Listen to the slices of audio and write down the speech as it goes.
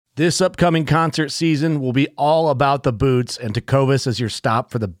This upcoming concert season will be all about the boots, and Tecovas is your stop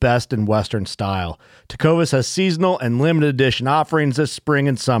for the best in Western style. Tecovas has seasonal and limited edition offerings this spring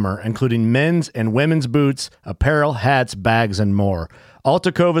and summer, including men's and women's boots, apparel, hats, bags, and more. All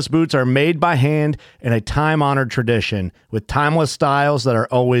Tecovas boots are made by hand in a time-honored tradition with timeless styles that are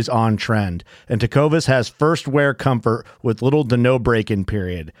always on trend. And Tecovas has first wear comfort with little to no break-in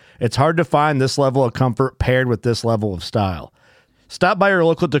period. It's hard to find this level of comfort paired with this level of style. Stop by your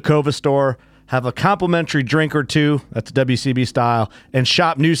local Tecovas store, have a complimentary drink or two, that's WCB style, and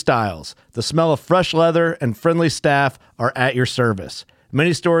shop new styles. The smell of fresh leather and friendly staff are at your service.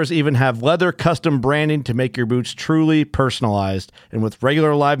 Many stores even have leather custom branding to make your boots truly personalized. And with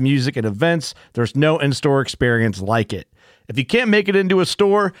regular live music and events, there's no in-store experience like it. If you can't make it into a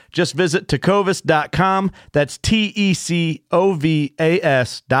store, just visit tecovas.com. That's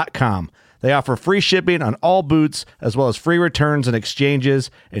TECOVAS.com. They offer free shipping on all boots, as well as free returns and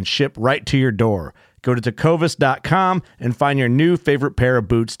exchanges, and ship right to your door. Go to tecovas.com and find your new favorite pair of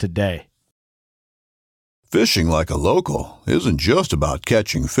boots today. Fishing like a local isn't just about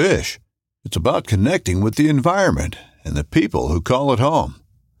catching fish. It's about connecting with the environment and the people who call it home.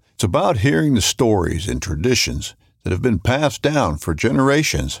 It's about hearing the stories and traditions that have been passed down for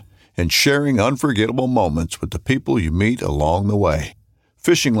generations and sharing unforgettable moments with the people you meet along the way.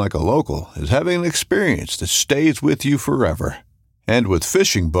 Fishing like a local is having an experience that stays with you forever. And with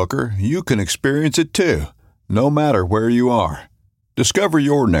Fishing Booker, you can experience it too, no matter where you are. Discover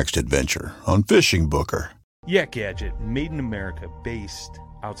your next adventure on Fishing Booker. Yak Gadget, made in America, based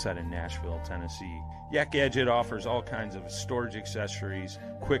outside of Nashville, Tennessee. Yak Gadget offers all kinds of storage accessories,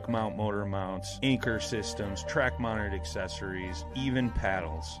 quick mount motor mounts, anchor systems, track mounted accessories, even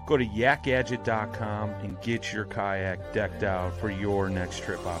paddles. Go to yakgadget.com and get your kayak decked out for your next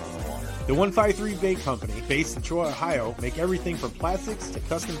trip out on the water. The 153 Bait Company, based in Troy, Ohio, make everything from plastics to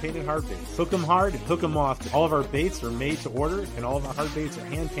custom painted hard baits. Hook 'em hard and hook 'em often. All of our baits are made to order, and all of our hard baits are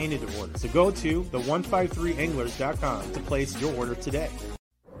hand painted to order. So go to the153anglers.com to place your order today.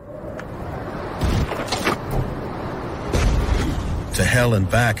 To hell and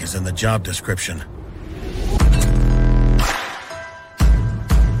back is in the job description.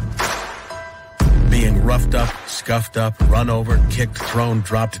 Being roughed up, scuffed up, run over, kicked, thrown,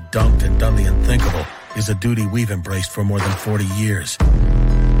 dropped, dunked, and done the unthinkable is a duty we've embraced for more than 40 years.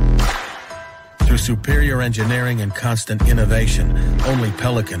 Through superior engineering and constant innovation, only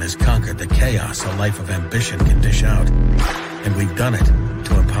Pelican has conquered the chaos a life of ambition can dish out. And we've done it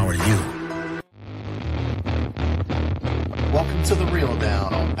to empower you. Welcome to The Reel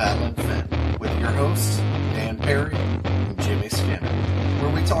Down on Paddle and Fin with your hosts, Dan Perry and Jimmy Skinner, where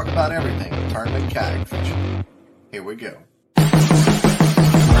we talk about everything tournament kayak fishing. Here we go.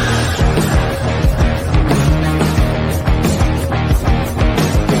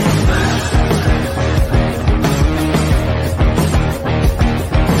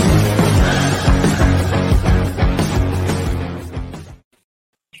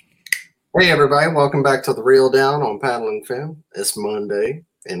 Hey everybody, welcome back to The Reel Down on Paddle and Fin. It's Monday,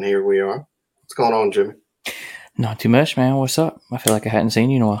 and here we are. What's going on, Jimmy? Not too much, man. What's up? I feel like I hadn't seen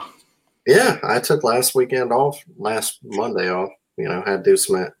you in a while. Yeah, I took last Monday off. You know, had to do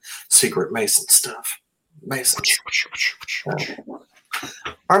some secret Mason stuff. Mason.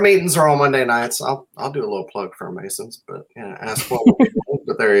 Our meetings are on Monday nights. I'll do a little plug for Masons, but yeah, ask what we do.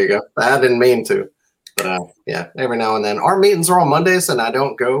 But there you go. I didn't mean to. But yeah, every now and then. Our meetings are on Mondays, and I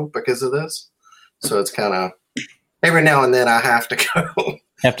don't go because of this. So it's kind of every now and then I have to go.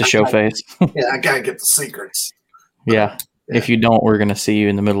 Have to show face. Yeah, I got to get the secrets. Yeah. If you don't, we're going to see you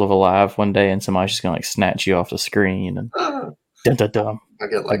in the middle of a live one day, and somebody's just going to like snatch you off the screen. And dum. I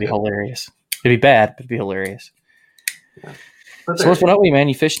get like It'd be hilarious. It'd be bad, but it'd be hilarious. Yeah. So what's up with you, man?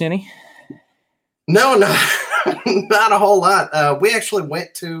 You fishing any? No, not a whole lot. We actually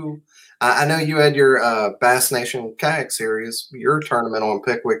went to I know you had your Bass Nation Kayak Series, your tournament on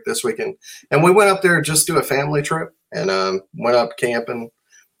Pickwick this weekend, and we went up there just to a family trip and went up camping.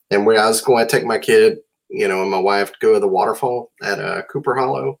 And I was going to take my kid, you know, and my wife to go to the waterfall at Cooper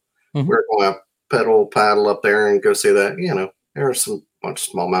Hollow. Mm-hmm. We were going to paddle up there and go see that. You know, there was some bunch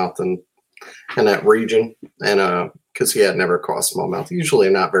of smallmouth in that region, and because he had never caught smallmouth, usually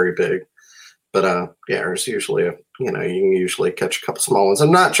not very big. But yeah, there's usually you can usually catch a couple small ones.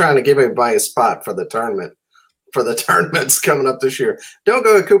 I'm not trying to give everybody a spot for the tournament, for the tournaments coming up this year. Don't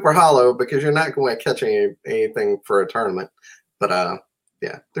go to Cooper Hollow because you're not going to catch anything for a tournament. But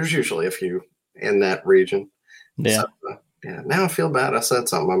yeah, there's usually a few in that region. Yeah. So, yeah. Now I feel bad. I said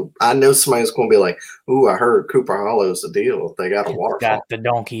something. I know somebody's going to be like, "Ooh, I heard Cooper Hollow's the deal. They got a waterfall. Got the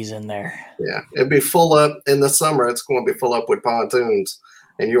donkeys in there." Yeah, it'd be full up in the summer. It's going to be full up with pontoons.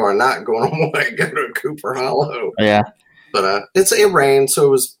 and you are not going to want to go to Cooper Hollow. Yeah. But it rained, so it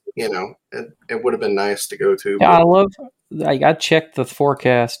was, it would have been nice to go to. Yeah, I checked the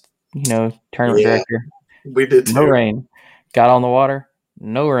forecast, tournament director. We did too. No rain. Got on the water,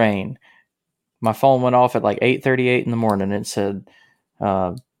 no rain. My phone went off at like 8:38 in the morning. It said,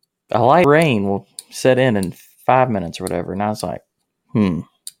 a light rain will set in 5 minutes or whatever. And I was like,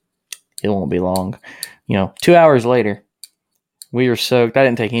 it won't be long. 2 hours later, we were soaked. I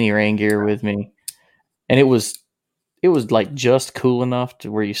didn't take any rain gear with me. And it was like just cool enough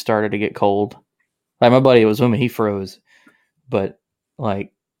to where you started to get cold. Like my buddy was swimming, he froze. But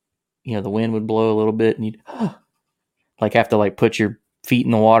like, the wind would blow a little bit and you'd like have to like put your feet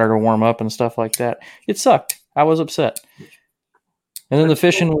in the water to warm up and stuff like that. It sucked. I was upset. And then the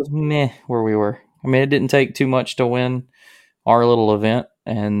fishing was meh where we were. I mean, it didn't take too much to win our little event.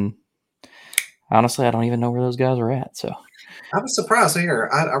 And honestly, I don't even know where those guys were at. So I was surprised here.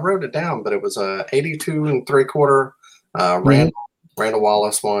 I wrote it down, but it was 82 3/4. Randall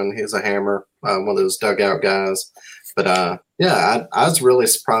Wallace won. He's a hammer, one of those dugout guys. But I was really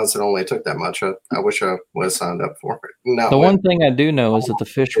surprised it only took that much. I wish I was signed up for it. One thing I do know is that the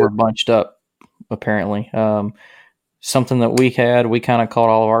fish were bunched up, apparently. Something that we kind of caught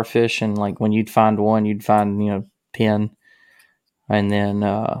all of our fish, and like when you'd find one, you'd find 10. And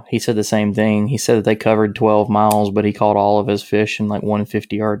then he said the same thing. He said that they covered 12 miles, but he caught all of his fish in like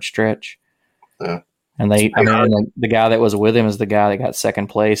 150-yard stretch. Yeah. And the guy that was with him is the guy that got second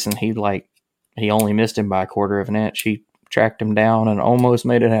place, and he only missed him by 1/4 of an inch. He tracked him down and almost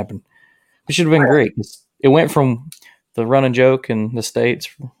made it happen. It should have been great. It went from the running joke in the States.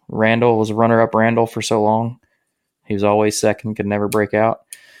 Randall was a runner-up Randall for so long. He was always second, could never break out.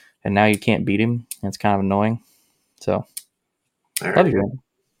 And now you can't beat him. It's kind of annoying. So, love you, Randall.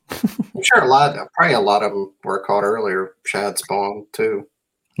 I'm sure probably a lot of them were caught earlier. Shad spawn too.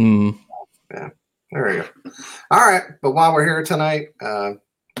 Yeah, there you go. All right, but while we're here tonight,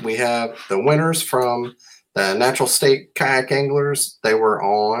 we have the winners from the Natural State Kayak Anglers. They were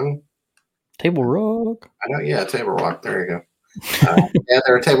on Table Rock. I know, yeah, Table Rock. There you go.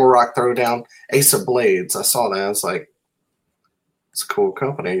 They're a Table Rock Throwdown. Ace of Blades. I saw that. I was like, it's a cool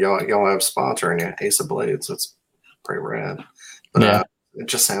company. Y'all have sponsoring you. Ace of Blades. That's pretty rad. But it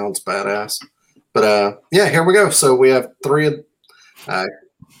just sounds badass. But here we go. So we have three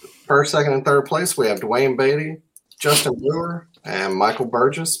first, second, and third place. We have Dwayne Beatty, Justin Brewer, and Michael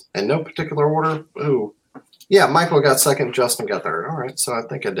Burgess. In no particular order. Ooh. Yeah, Michael got second, Justin got third. All right. So I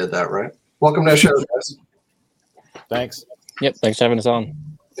think I did that right. Welcome to the show, guys. Thanks. Yep, thanks for having us on.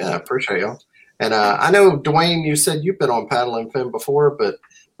 Yeah, I appreciate y'all. And I know, Dwayne, you said you've been on Paddle and Fin before, but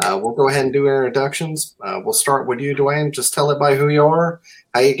we'll go ahead and do introductions. We'll start with you, Dwayne. Just tell everybody who you are,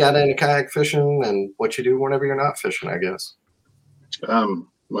 how you got into kayak fishing, and what you do whenever you're not fishing, I guess.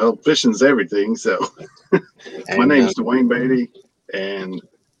 Well, fishing's everything. So my name's Dwayne Beatty, and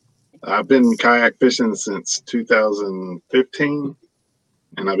I've been kayak fishing since 2015,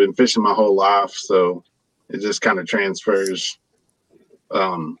 and I've been fishing my whole life. So it just kind of transfers.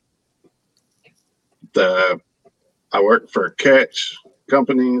 I work for a Catch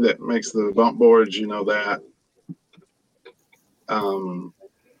company that makes the bump boards, that.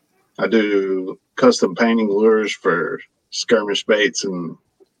 I do custom painting lures for skirmish baits and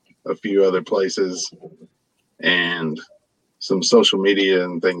a few other places, and some social media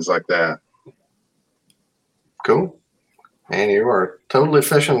and things like that. Cool. And you are totally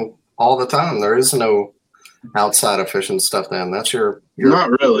fishing all the time. There is no outside of fishing stuff then. That's your Not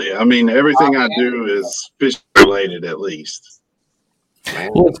really. I mean, everything I do is fish related at least.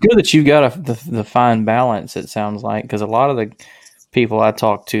 Well, it's good that you got the fine balance, it sounds like, because a lot of the people I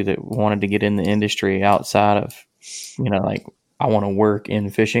talked to that wanted to get in the industry outside of, like, I want to work in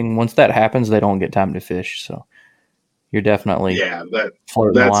fishing. Once that happens, they don't get time to fish. So you're definitely that's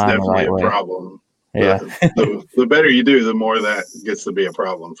definitely a problem. Yeah. The better you do, the more that gets to be a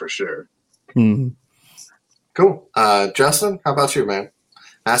problem for sure. Mm-hmm. Cool. Justin, how about you, man?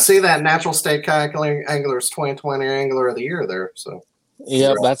 I see that Natural State Kayak Anglers 2020 Angler of the Year there. So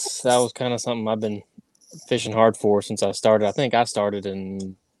yeah, that was kind of something I've been fishing hard for since I started. I think I started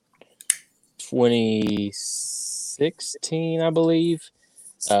in 2016, I believe.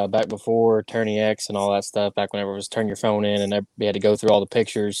 Back before Tourney X and all that stuff, back whenever it was turn your phone in and they had to go through all the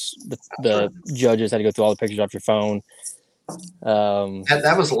pictures. The judges had to go through all the pictures off your phone.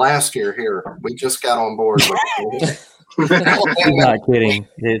 That was last year here. We just got on board. I'm not kidding.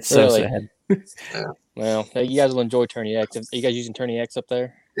 It's so sad. Yeah. Well, you guys will enjoy Tourney X. Are you guys using Tourney X up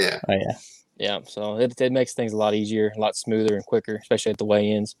there? Yeah. Oh, yeah. Yeah. So it makes things a lot easier, a lot smoother and quicker, especially at the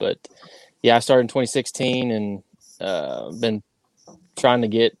weigh-ins. But yeah, I started in 2016 and been trying to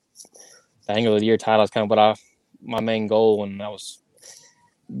get the Angler of the Year title is kind of my main goal, and I was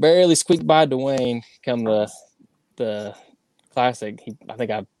barely squeaked by Dwayne come the Classic. I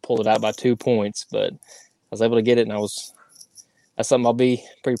think I pulled it out by 2 points, but I was able to get it, and that's something I'll be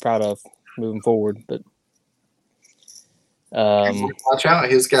pretty proud of moving forward. But watch out,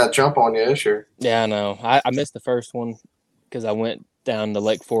 he's got to jump on you this year. Yeah, I know. I missed the first one because I went down to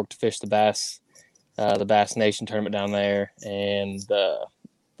Lake Fork to fish the Bass Nation tournament down there, and the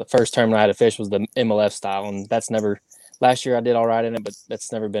first tournament I had to fish was the MLF style, and that's never. Last year I did all right in it, but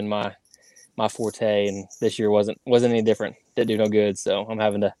that's never been my forte, and this year wasn't any different. Didn't do no good, so I'm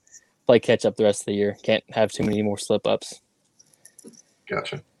having to play catch up the rest of the year. Can't have too many more slip ups.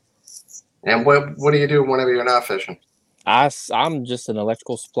 Gotcha. And what do you do whenever you're not fishing? I'm just an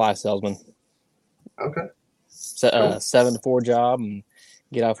electrical supply salesman. Okay. Cool. 7 to 4 job, and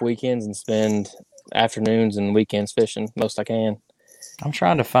get off weekends and spend afternoons and weekends fishing most I can. I'm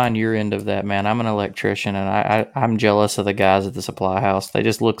trying to find your end of that, man. I'm an electrician, and I'm jealous of the guys at the supply house. They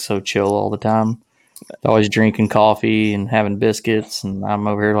just look so chill all the time. They're always drinking coffee and having biscuits, and I'm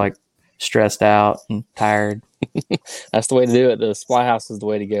over here like stressed out and tired. That's the way to do it. The supply house is the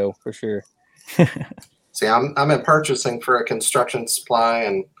way to go for sure. See, I'm in purchasing for a construction supply,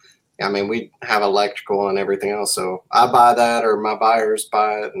 and I mean we have electrical and everything else. So I buy that, or my buyers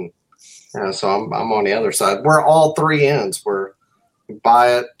buy it, and so I'm on the other side. We're all three ends. We're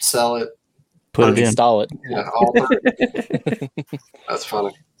buy it, sell it, put it in, install it. Yeah, all three. That's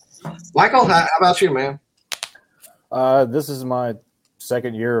funny. Michael, how about you, man? This is my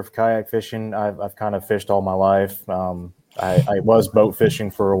second year of kayak fishing. I've kind of fished all my life. I was boat fishing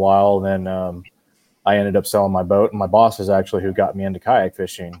for a while, then I ended up selling my boat. And my boss is actually who got me into kayak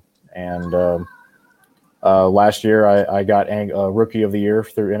fishing. And last year I got Rookie of the Year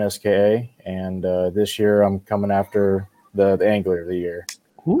through NSKA, and this year I'm coming after the Angler of the Year.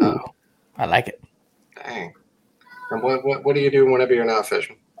 Ooh, I like it. Dang. And what do you do whenever you're not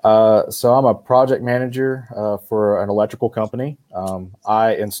fishing? So I'm a project manager for an electrical company.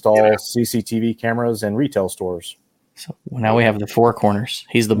 I install CCTV cameras in retail stores. So now we have the four corners.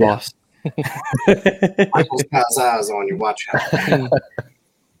 He's the boss. Michael's got his eyes on you. Watch out.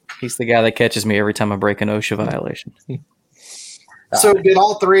 He's the guy that catches me every time I break an OSHA violation. So did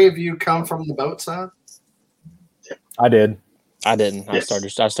all three of you come from the boat side? I did. I didn't. Yes.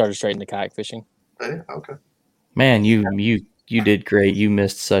 I started straight into kayak fishing. Okay. Man, you did great. You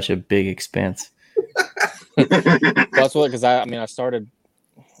missed such a big expense. That's what, because I started,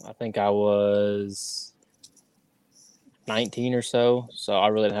 I think I was 19 or so I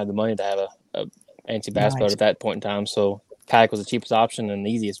really didn't have the money to have a fancy bass boat at that point in time. So kayak was the cheapest option and the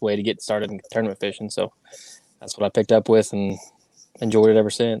easiest way to get started in tournament fishing. So that's what I picked up with and enjoyed it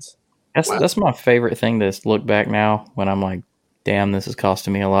ever since. That's my favorite thing to look back now when I'm like, damn, this is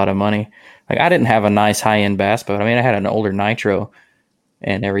costing me a lot of money. Like, I didn't have a nice high-end bass boat. I mean, I had an older Nitro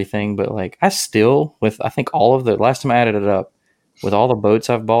and everything, but like I still, with I think all of the, last time I added it up, with all the boats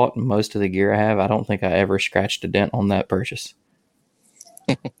I've bought and most of the gear I have, I don't think I ever scratched a dent on that purchase.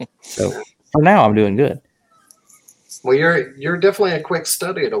 So for now, I'm doing good. Well, you're definitely a quick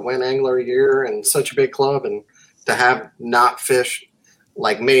study to win Angler of the Year and such a big club, and to have not fish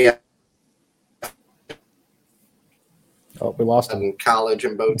like me. Oh, we lost him. In college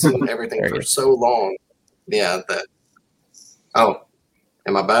and boats and everything for so long. Yeah, that. Oh,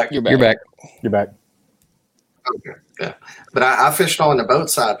 am I back? You're back. You're back. Okay, yeah. But I fished on the boat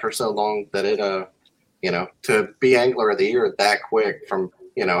side for so long that it, to be Angler of the Year that quick from,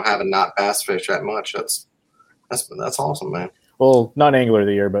 having not bass fish that much, that's awesome, man. Well, not Angler of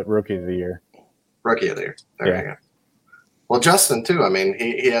the Year, but Rookie of the Year. Rookie of the Year. There you go. Well, Justin too. I mean,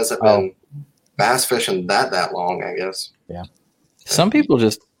 he hasn't been bass fishing that long, I guess. Yeah. Some people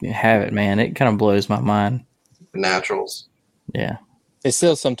just have it, man. It kind of blows my mind. Naturals. Yeah. It's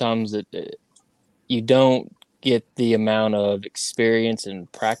still sometimes that you don't get the amount of experience and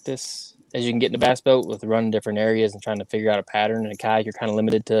practice as you can get in a bass boat with running different areas and trying to figure out a pattern. In a kayak, you're kind of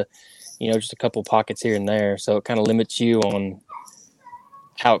limited to, just a couple pockets here and there. So it kind of limits you on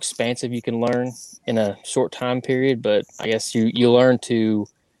how expansive you can learn in a short time period. But I guess you learn to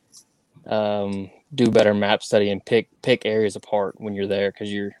do better map study and pick areas apart when you're there,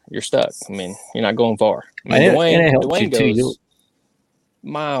 because you're stuck. I mean, you're not going far. I mean, Dwayne goes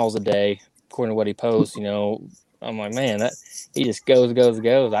miles a day according to what he posts. I'm like, man, that he just goes.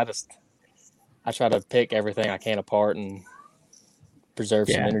 I try to pick everything I can apart and preserve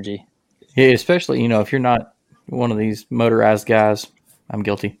some energy. Yeah, especially if you're not one of these motorized guys. I'm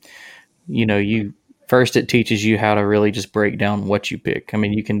guilty. First, it teaches you how to really just break down what you pick. I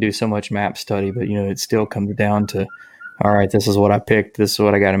mean, you can do so much map study, but it still comes down to, all right, this is what I picked. This is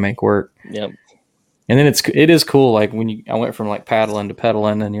what I got to make work. Yep. And then it is cool. Like I went from like paddling to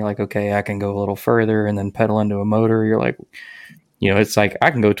pedaling, and you're like, okay, I can go a little further, and then pedal into a motor. You're like, it's like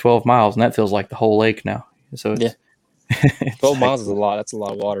I can go 12 miles, and that feels like the whole lake now. So it's, 12 miles is a lot. That's a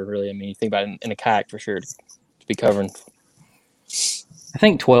lot of water, really. I mean, you think about it in a kayak for sure to be covering. I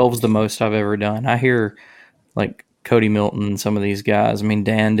think 12 is the most I've ever done. I hear like Cody Milton and some of these guys. I mean,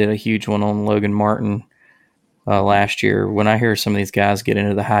 Dan did a huge one on Logan Martin last year. When I hear some of these guys get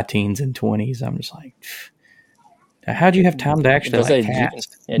into the high teens and 20s, I'm just like, how'd you have time to actually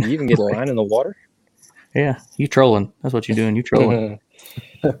cast? And you can get a line in the water? Yeah, you trolling. That's what you're doing. You trolling.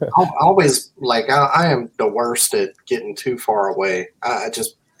 Always, like, I am the worst at getting too far away. I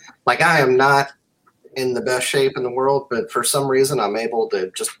am not in the best shape in the world, but for some reason I'm able to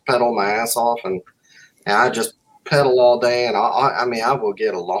just pedal my ass off, and I just pedal all day, and I will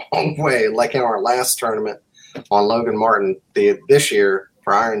get a long way. Like in our last tournament on Logan Martin this year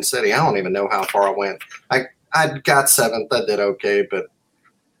for Iron City, I don't even know how far I went. I got 7th. I did okay, but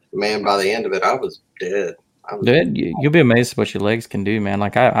man, by the end of it, I was dead. Dude, you'll be amazed at what your legs can do, man.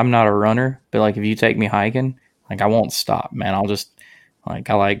 Like I'm not a runner, but like if you take me hiking, like I won't stop, man. I'll just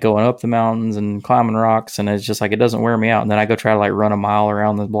I like going up the mountains and climbing rocks, and it's just like it doesn't wear me out. And then I go try to like run a mile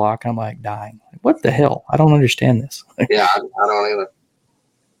around the block. I'm like dying. Like, what the hell? I don't understand this. Yeah, I don't either.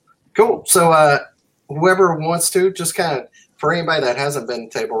 Cool. So whoever wants to, just kind of, for anybody that hasn't been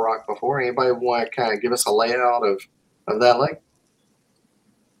to Table Rock before, anybody want to kind of give us a layout of that lake?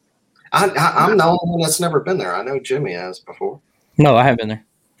 I'm the only one that's never been there. I know Jimmy has before. No, I haven't been there.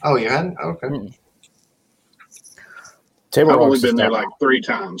 Oh, you hadn't? Okay. Mm-mm. I've only been there like 3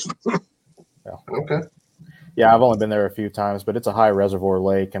 times. Yeah. Okay. Yeah, I've only been there a few times, but it's a high reservoir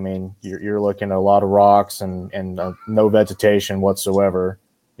lake. I mean, you're looking at a lot of rocks and no vegetation whatsoever.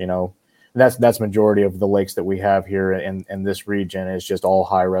 And that's majority of the lakes that we have here in this region is just all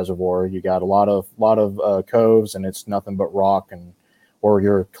high reservoir. You got a lot of coves, and it's nothing but rock or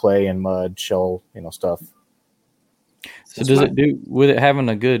your clay and mud shell, stuff. So does it do with it having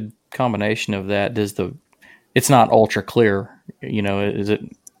a good combination of that? It's not ultra clear, Is it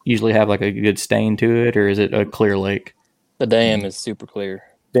usually have like a good stain to it, or is it a clear lake? The dam is super clear.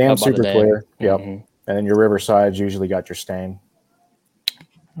 Dam's super clear. Yep. Mm-hmm. And then your riverside's usually got your stain.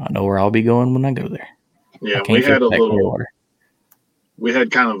 I know where I'll be going when I go there. Yeah, we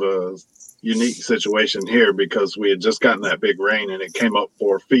had kind of a unique situation here because we had just gotten that big rain and it came up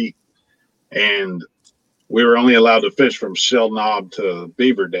 4 feet, and we were only allowed to fish from Shell Knob to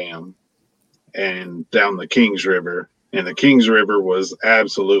Beaver Dam and down the Kings River. And the Kings River was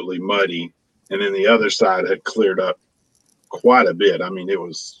absolutely muddy. And then the other side had cleared up quite a bit. I mean,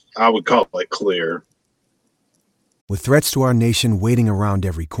 I would call it clear. With threats to our nation waiting around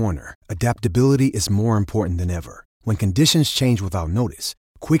every corner, adaptability is more important than ever. When conditions change without notice,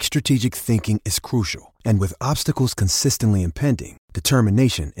 quick strategic thinking is crucial. And with obstacles consistently impending,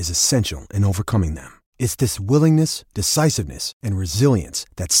 determination is essential in overcoming them. It's this willingness, decisiveness, and resilience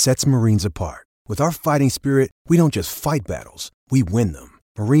that sets Marines apart. With our fighting spirit, we don't just fight battles, we win them.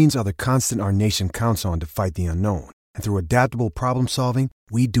 Marines are the constant our nation counts on to fight the unknown. And through adaptable problem solving,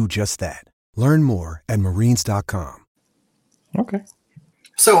 we do just that. Learn more at marines.com. Okay.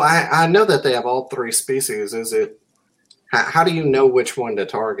 So I know that they have all 3 species. How do you know which one to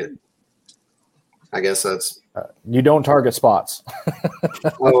target? I guess that's... you don't target spots.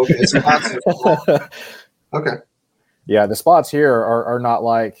 Oh, okay. Okay. Yeah, the spots here are not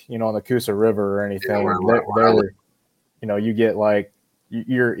like, on the Coosa River or anything. They're you get like,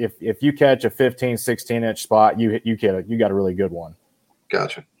 if you catch a 15, 16-inch spot, you got a really good one.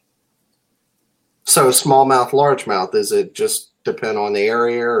 Gotcha. So smallmouth, largemouth, is it just depend on the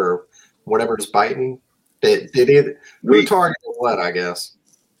area or whatever's biting? We target what, I guess?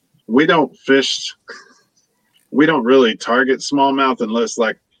 We don't really target smallmouth unless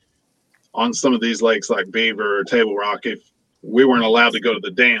like on some of these lakes like Beaver or Table Rock, if we weren't allowed to go to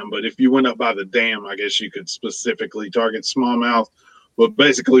the dam. But if you went up by the dam, I guess you could specifically target smallmouth. But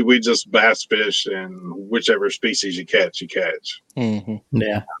basically, we just bass fish, and whichever species you catch, you catch. Mm-hmm.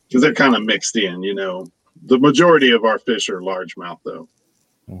 Yeah. Because they're kind of mixed in, The majority of our fish are largemouth, though.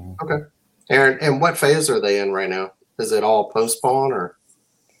 Mm-hmm. Okay. And what phase are they in right now? Is it all post-spawn or?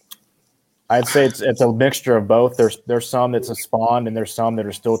 I'd say it's a mixture of both. There's some that's a spawn, and there's some that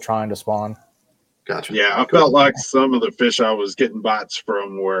are still trying to spawn. Gotcha. Yeah, I felt like some of the fish I was getting bites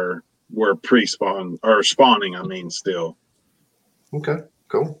from were pre-spawn or spawning. I mean, still. Okay.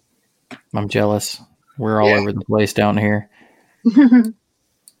 Cool. I'm jealous. We're all over the place down here.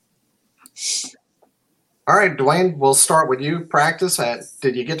 All right, Dwayne. We'll start with you. Practice.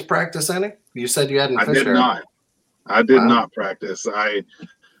 Did you get to practice any? You said you hadn't fished. I did not. I did not practice. I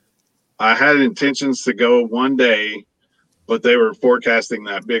had intentions to go one day, but they were forecasting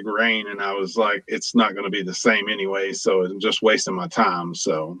that big rain, and I was like, it's not going to be the same anyway, so I'm just wasting my time.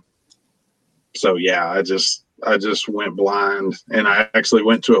 So yeah, I just went blind, and I actually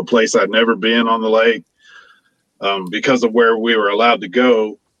went to a place I'd never been on the lake because of where we were allowed to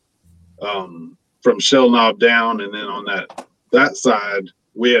go from Shell Knob down, and then on that side,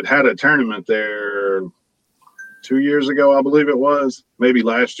 we had a tournament there 2 years ago, I believe it was, maybe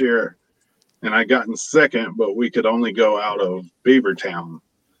last year. And I got in second, but we could only go out of Beavertown,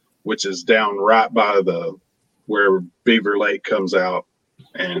 which is down right by where Beaver Lake comes out.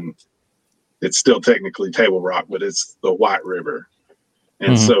 And it's still technically Table Rock, but it's the White River.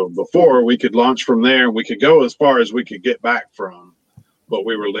 And so before we could launch from there, we could go as far as we could get back from, but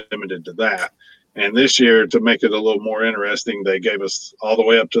we were limited to that. And this year, to make it a little more interesting, they gave us all the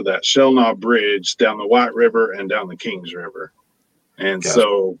way up to that Shell Knob Bridge, down the White River and down the Kings River. And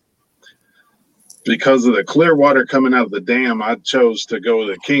so because of the clear water coming out of the dam, I chose to go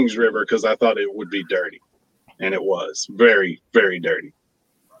to the Kings River because I thought it would be dirty. And it was very, very dirty.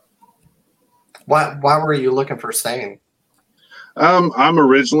 Why were you looking for stain? I'm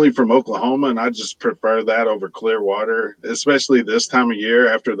originally from Oklahoma, and I just prefer that over clear water, especially this time of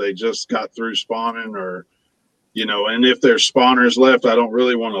year after they just got through spawning, or, and if there's spawners left, I don't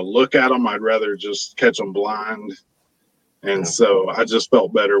really want to look at them. I'd rather just catch them blind. And so I just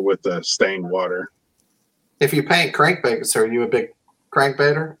felt better with the stained water. If you paint crankbaits, are you a big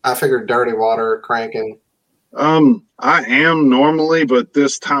crankbaiter? I figured dirty water, cranking. I am normally, but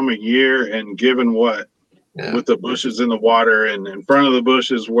this time of year, and given what with the bushes in the water and in front of the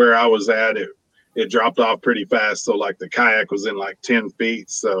bushes where I was at, it dropped off pretty fast. So like the kayak was in like 10 feet.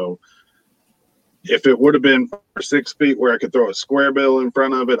 So if it would have been 6 feet where I could throw a square bill in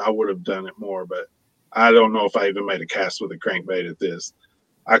front of it, I would have done it more, but I don't know if I even made a cast with a crankbait at this.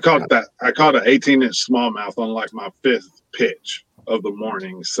 I caught an 18-inch smallmouth on like my 5th pitch of the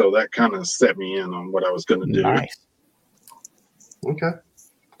morning. So that kind of set me in on what I was going to do. Nice. Okay.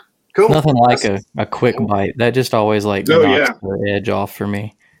 Cool. Nothing like a quick bite. That just always knocks the edge off for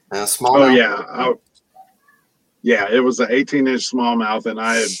me. Smallmouth. It was an 18-inch smallmouth, and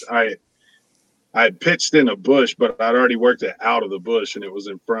I had pitched in a bush, but I'd already worked it out of the bush, and it was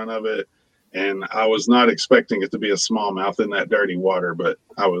in front of it. And I was not expecting it to be a smallmouth in that dirty water, but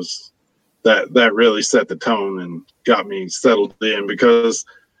that really set the tone and got me settled in, because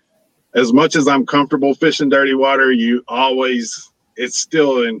as much as I'm comfortable fishing dirty water, it's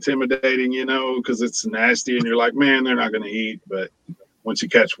still intimidating, because it's nasty and you're like, man, they're not going to eat. But once you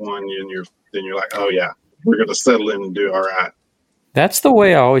catch one, then you're like, oh yeah, we're going to settle in and do all right. That's the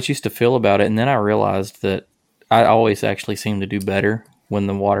way I always used to feel about it. And then I realized that I always actually seem to do better when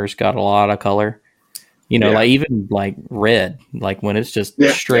the water's got a lot of color, like even like red, like when it's just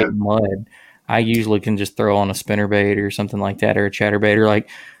straight mud, I usually can just throw on a spinnerbait or something like that, or a chatterbait, or like,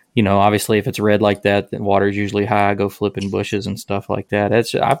 obviously if it's red like that, the water's usually high. I go flipping bushes and stuff like that.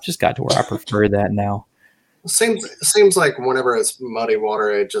 I've just got to where I prefer that now. Seems like whenever it's muddy water,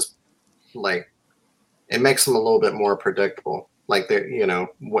 it just like it makes them a little bit more predictable. Like they're going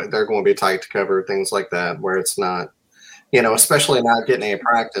to be tight to cover, things like that, where it's not. Especially not getting any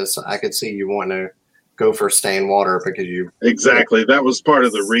practice, I could see you wanting to go for stained water because you. Exactly. That was part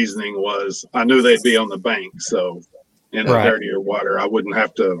of the reasoning, was I knew they'd be on the bank. So in the dirtier water, I wouldn't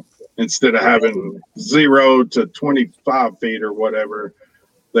have to, instead of having 0 to 25 feet or whatever,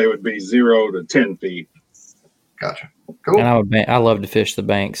 they would be 0 to 10 feet. Gotcha. Cool. And I love to fish the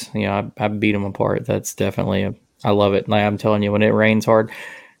banks. I beat them apart. That's definitely I love it. Like I'm telling you, when it rains hard,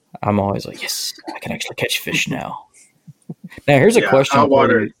 I'm always like, yes, I can actually catch fish now. Now, here's a question. Hot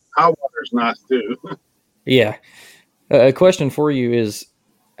water's nice too. Yeah. A question for you is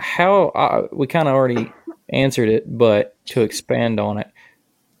how we kind of already answered it, but to expand on it,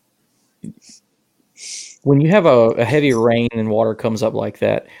 when you have a heavy rain and water comes up like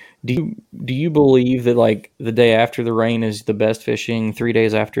that, do you believe that like the day after the rain is the best fishing, 3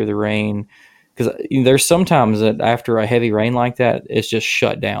 days after the rain? Because there's sometimes that after a heavy rain like that, it's just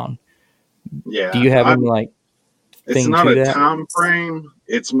shut down. Yeah. Do you have any like? It's not a time frame.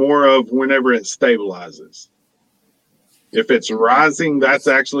 It's more of whenever it stabilizes. If it's rising, that's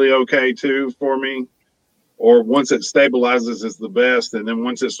actually okay too for me. Or once it stabilizes is the best. And then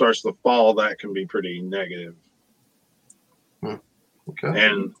once it starts to fall, that can be pretty negative.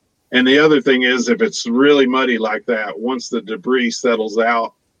 Okay. And the other thing is, if it's really muddy like that, once the debris settles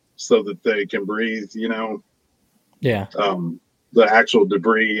out so that they can breathe, Yeah. The actual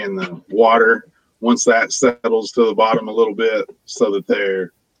debris in the water, once that settles to the bottom a little bit so that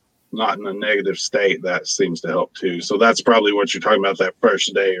they're not in a negative state, that seems to help too. So that's probably what you're talking about, that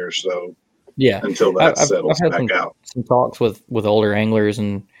first day or so. Yeah, until that settles I've back had out. some talks with older anglers,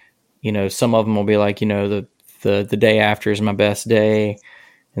 and some of them will be like, the day after is my best day,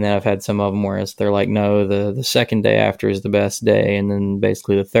 and then I've had some of them where they're like, no, the second day after is the best day, and then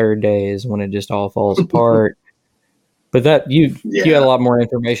basically the third day is when it just all falls apart. But that you had a lot more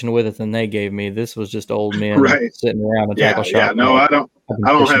information with it than they gave me. This was just old men sitting around a tackle shop. Yeah, no, I don't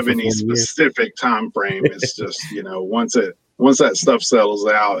have any specific time frame. It's just once that stuff settles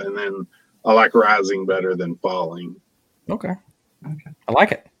out, and then I like rising better than falling. Okay. I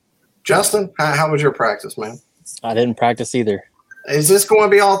like it. Justin, how was your practice, man? I didn't practice either. Is this going to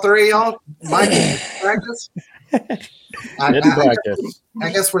be all three, y'all? Mike, practice? I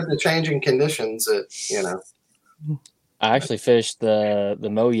guess with the changing conditions, I actually fished the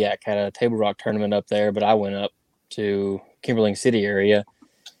Moyak, had a Table Rock tournament up there, but I went up to Kimberling City area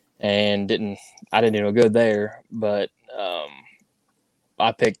and I didn't do no good there. But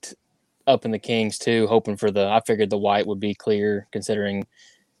I picked up in the Kings too, hoping I figured the white would be clear, considering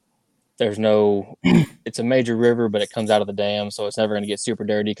it's a major river, but it comes out of the dam, so it's never going to get super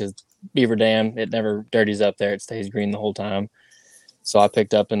dirty, because Beaver Dam, it never dirties up there. It stays green the whole time. So I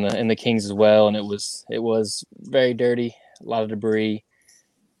picked up in the Kings as well, and it was very dirty, a lot of debris.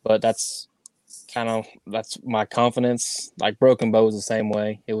 But that's my confidence. Like Broken Bow was the same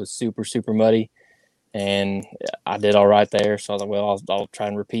way. It was super, super muddy, and I did all right there. So I was like, well, I'll try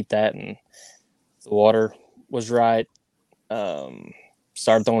and repeat that. And the water was right.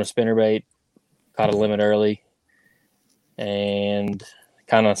 Started throwing a spinnerbait, caught a limit early, and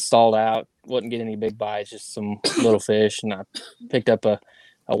kind of stalled out. Wasn't getting any big bites, just some little fish. And I picked up a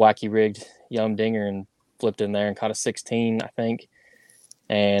wacky rigged Yum Dinger and flipped in there and caught a 16, I think.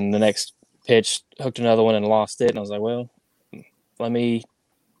 And the next pitch, hooked another one and lost it. And I was like, well, let me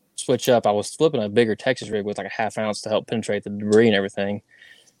switch up. I was flipping a bigger Texas rig with like a half ounce to help penetrate the debris and everything.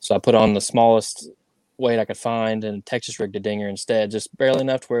 So I put on the smallest weight I could find and Texas rigged a dinger instead, just barely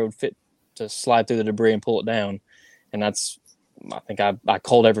enough to where it would fit to slide through the debris and pull it down. And I think I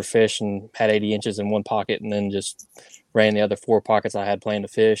culled every fish and had 80 inches in one pocket, and then just ran the other 4 pockets I had playing to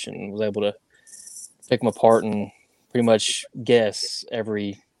fish, and was able to pick them apart and pretty much guess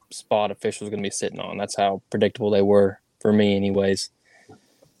every spot a fish was going to be sitting on. That's how predictable they were for me anyways.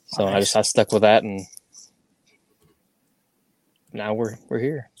 So nice. I stuck with that, and now we're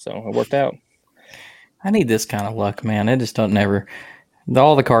here. So it worked out. I need this kind of luck, man. I just don't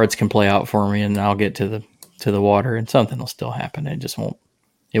all the cards can play out for me, and I'll get to the water and something will still happen. It won't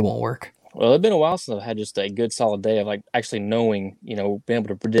work. Well, it's been a while since I've had just a good solid day of like actually knowing, being able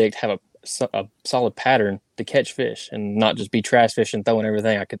to predict, have a solid pattern to catch fish and not just be trash fishing, throwing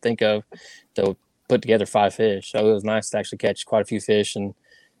everything I could think of to put together 5 fish. So it was nice to actually catch quite a few fish and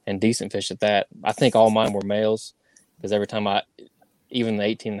decent fish at that. I think all mine were males, because every time even the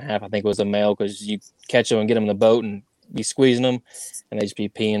 18.5, I think was a male, because you catch them and get them in the boat and be squeezing them and they just be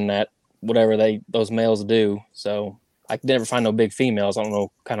peeing that whatever those males do. So I could never find no big females. I don't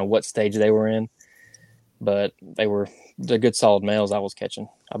know kind of what stage they were in, but they're good solid males I was catching,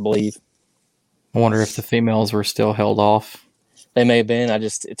 I believe. I wonder if the females were still held off. They may have been.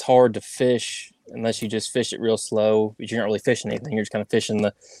 It's hard to fish unless you just fish it real slow, but you're not really fishing anything. You're just kind of fishing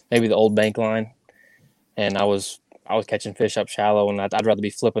maybe the old bank line. And I was catching fish up shallow, and I'd rather be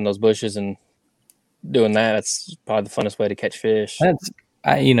flipping those bushes and doing that. That's probably the funnest way to catch fish.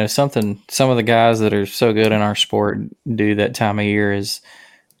 Some of the guys that are so good in our sport do that time of year is,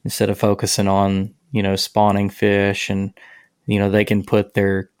 instead of focusing on, spawning fish, and, they can put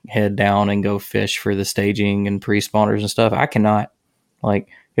their head down and go fish for the staging and pre-spawners and stuff. I cannot. Like,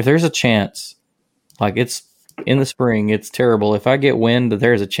 if there's a chance, like it's in the spring, it's terrible. If I get wind that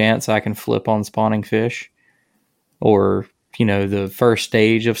there's a chance I can flip on spawning fish, or the first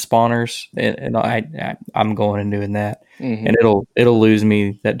stage of spawners, and I'm going and doing that, mm-hmm. and it'll lose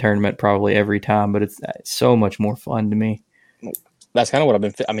me that tournament probably every time, but it's so much more fun to me. That's kind of what I've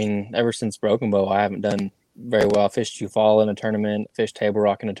been. Ever since Broken Bow, I haven't done very well. I fished Fall in a tournament, fished Table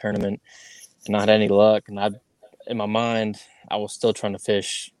Rock in a tournament, and not had any luck. And in my mind, I was still trying to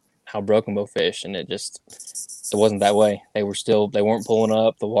fish how Broken Bow fish, and it wasn't that way. They weren't pulling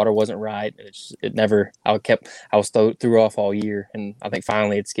up. The water wasn't right. I was threw off all year, and I think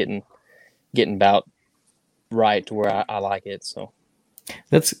finally it's getting about right to where I like it. So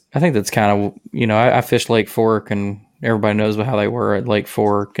I think that's kind of, I fished Lake Fork, and everybody knows how they were at Lake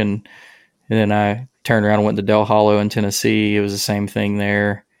Fork, and then I turned around and went to Del Hollow in Tennessee. It was the same thing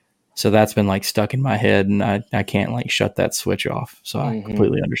there. So that's been like stuck in my head, and I can't like shut that switch off. So I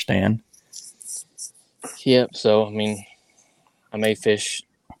completely understand. Yep. So, I may fish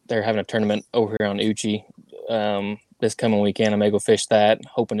they're having a tournament over here on Uchi this coming weekend. I may go fish that,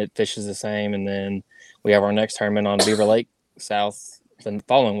 hoping it fishes the same. And then we have our next tournament on Beaver Lake South the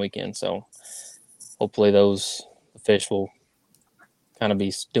following weekend. So hopefully those fish will kind of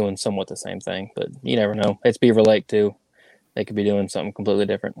be doing somewhat the same thing. But you never know. It's Beaver Lake too. They could be doing something completely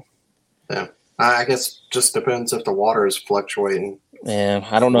different. Yeah. I guess just depends if the water is fluctuating. Yeah,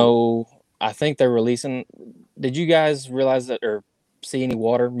 I don't know. I think they're releasing. Did you guys realize that or see any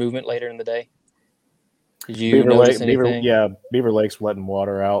water movement later in the day? Did you Beaver notice Lake, anything? Beaver Lake's letting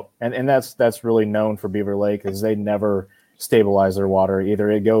water out, and that's really known for Beaver Lake is they never stabilize their water. Either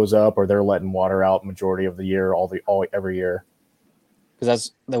it goes up or they're letting water out majority of the year, every year.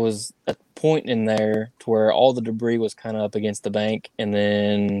 Because there was a point in there to where all the debris was kind of up against the bank, and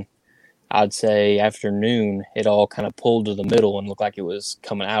then I'd say afternoon it all kind of pulled to the middle and looked like it was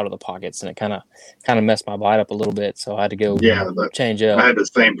coming out of the pockets, and it kind of messed my bite up a little bit. So I had to go change up. I had the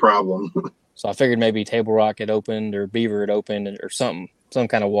same problem. So I figured maybe Table Rock had opened or Beaver had opened or something. Some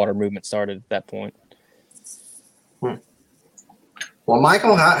kind of water movement started at that point. Well,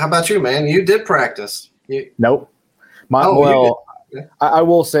 Michael, how about you, man? You did practice. Nope. I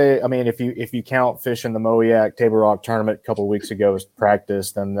will say, I mean, if you count fishing the Moayak Table Rock tournament a couple of weeks ago as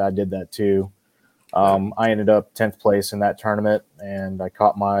practice, then I did that too. I ended up 10th place in that tournament, and I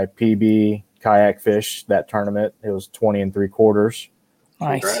caught my PB kayak fish that tournament. It was 20 3/4.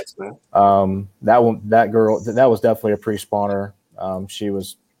 Nice. Congrats, man. That girl was definitely a pre-spawner. She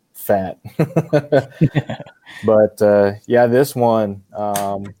was fat, but this one.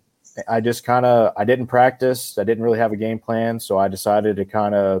 I didn't practice. I didn't really have a game plan. So I decided to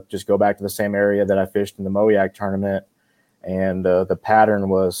kind of just go back to the same area that I fished in the Moayak tournament. And the pattern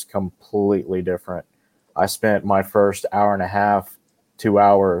was completely different. I spent my first hour and a half, 2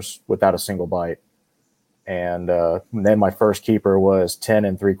 hours without a single bite. And then my first keeper was 10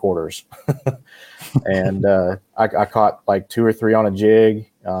 3/4. And I caught like 2 or 3 on a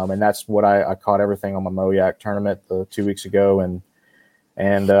jig. And that's what I caught everything on my Moayak tournament 2 weeks ago.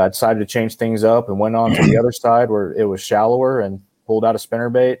 And I decided to change things up and went on to the other side where it was shallower and pulled out a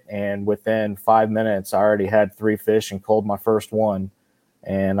spinnerbait. And within 5 minutes, I already had 3 fish and culled my first one.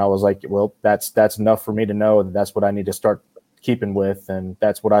 And I was like, well, that's enough for me to know that that's what I need to start keeping with. And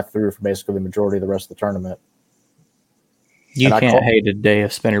that's what I threw for basically the majority of the rest of the tournament. You can't hate a day of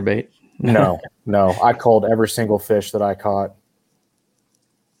spinnerbait. No. I culled every single fish that I caught.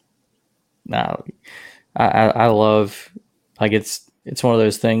 No, I love, like, it's one of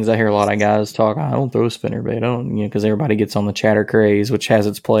those things. I hear a lot of guys talk, I don't throw spinnerbait. I don't, because everybody gets on the chatter craze, which has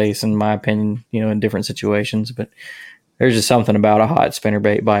its place, in my opinion, in different situations. But there's just something about a hot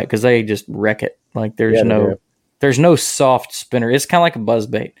spinnerbait bite because they just wreck it. Like there's no soft spinner. It's kind of like a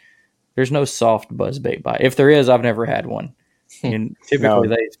buzzbait. There's no soft buzzbait bite. If there is, I've never had one. And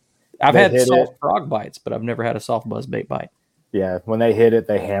typically I've had soft frog bites, but I've never had a soft buzzbait bite. Yeah, when they hit it,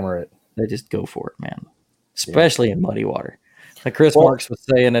 they hammer it. They just go for it, man. Especially in muddy water. Like Chris Marks was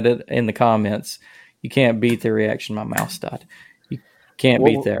saying it in the comments, you can't beat the reaction my mouth died. You can't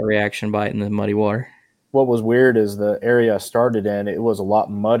beat that reaction bite in the muddy water. What was weird is the area I started in, it was a lot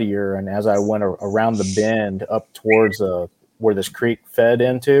muddier. And as I went around the bend up towards where this creek fed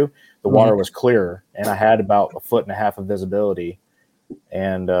into, the water was clearer. And I had about 1.5 foot of visibility.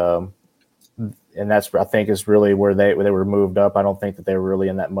 And that's, I think, is really where they were moved up. I don't think that they were really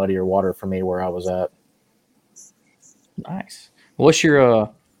in that muddier water for me where I was at. Nice. What's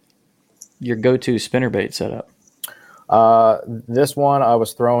your go-to spinnerbait setup? This one I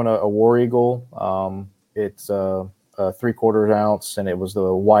was throwing a War Eagle. It's a 3/4 ounce, and it was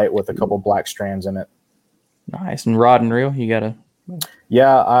the white with a couple black strands in it. Nice. And rod and reel, you got a?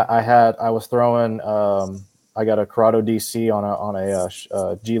 Yeah, I was throwing. I got a Corrado DC on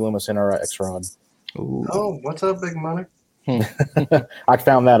a G Loomis NRX rod. Ooh. Oh, what's up, big money? I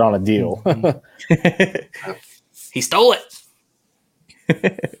found that on a deal. He stole it.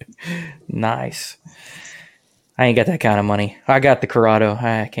 Nice. I ain't got that kind of money. I got the Corrado.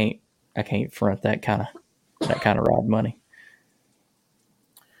 I can't front that kind of rod money.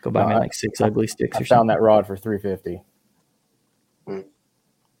 Go buy me like 6 ugly sticks. I found that rod for $350.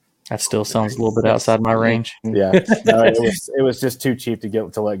 That still sounds a little bit outside my range. Yeah, no, it was just too cheap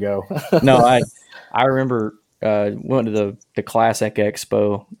to let go. No, I remember went to the Classic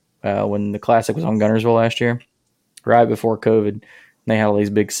Expo when the Classic was on Gunnersville last year, right before COVID. They had all these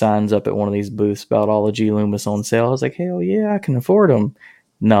big signs up at one of these booths about all the G Loomis on sale. I was like, hell yeah, I can afford them.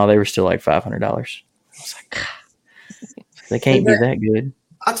 No, they were still like $500. I was like, they can't be that good.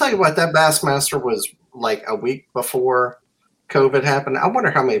 I'll tell you what, that Bassmaster was like a week before COVID happened. I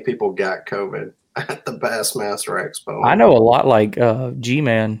wonder how many people got COVID at the Bassmaster Expo. I know a lot like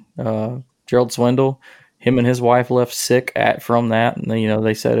G-Man, Gerald Swindle. Him and his wife left sick from that. And,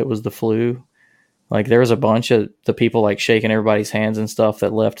 they said it was the flu. Like, there was a bunch of the people, like, shaking everybody's hands and stuff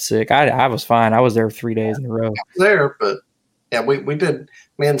that left sick. I was fine. I was there 3 days in a row. I was there, but, yeah, we did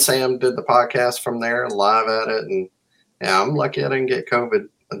 – me and Sam did the podcast from there, live at it. And, yeah, I'm lucky I didn't get COVID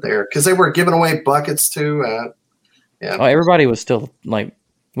there because they were giving away buckets, too. Yeah. Oh, everybody was still, like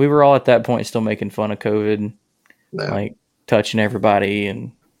 – we were all at that point still making fun of COVID, like, touching everybody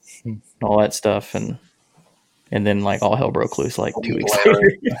and all that stuff. And then, like, all hell broke loose, like, 2 weeks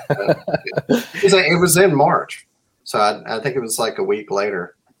later. It was in March. So I think it was like a week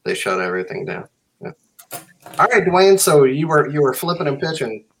later they shut everything down. Yeah. All right, Dwayne. So you were flipping and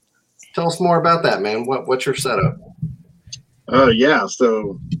pitching. Tell us more about that, man. What's your setup? Yeah.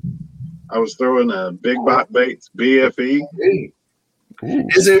 So I was throwing a Big Bot Baits BFE. Ooh.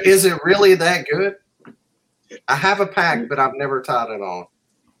 Is it really that good? I have a pack, but I've never tied it on.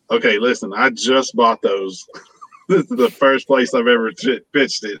 Okay, listen. I just bought those. This is the first place I've ever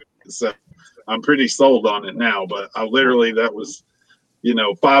pitched it, so I'm pretty sold on it now. But I literally, that was,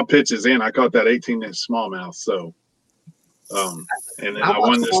 5 pitches in, I caught that 18-inch smallmouth. So, and then I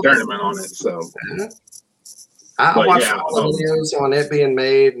won this tournament on it. So, I watched all the videos on it being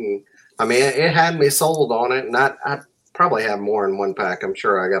made, and I mean, it had me sold on it. And I probably have more in one pack. I'm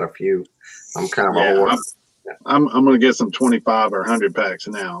sure I got a few. I'm kind of a hoarder. I'm going to get some 25 or 100 packs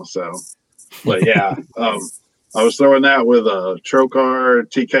now. So, but yeah. I was throwing that with a Trocar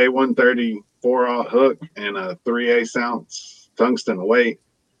TK130 4-aught hook and a 3/8 ounce tungsten weight.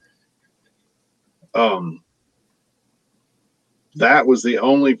 That was the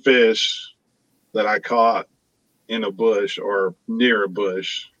only fish that I caught in a bush or near a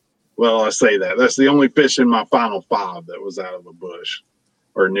bush. Well, I say that. That's the only fish in my final 5 that was out of a bush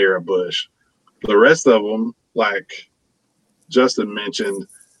or near a bush. The rest of them, like Justin mentioned,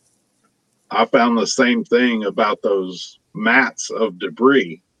 I found the same thing about those mats of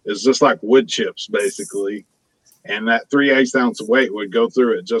debris. It's just like wood chips, basically. And that 3/8 ounce weight would go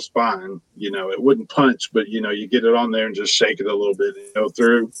through it just fine. It wouldn't punch, but, you get it on there and just shake it a little bit and go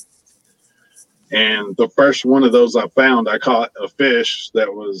through. And the first one of those I found, I caught a fish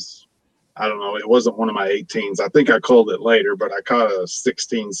that was, I don't know, it wasn't one of my 18s. I think I called it later, but I caught a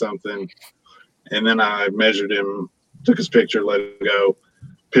 16 something. And then I measured him, took his picture, let it go.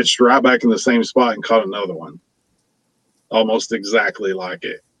 Pitched right back in the same spot and caught another one, almost exactly like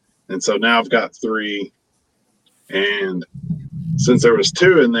it. And so now I've got 3. And since there was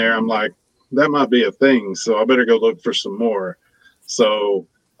 2 in there, I'm like, that might be a thing. So I better go look for some more. So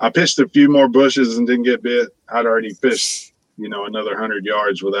I pitched a few more bushes and didn't get bit. I'd already fished, another 100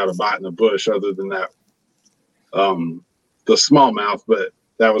 yards without a bite in the bush other than that, the smallmouth. But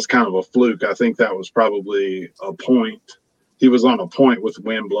that was kind of a fluke. I think that was probably a point. He was on a point with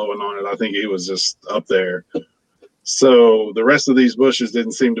wind blowing on it. I think he was just up there. So the rest of these bushes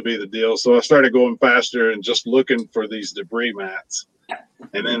didn't seem to be the deal. So I started going faster and just looking for these debris mats.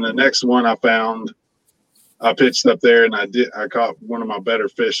 And then the next one I found, I pitched up there and I caught one of my better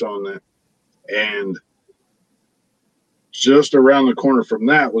fish on it. And just around the corner from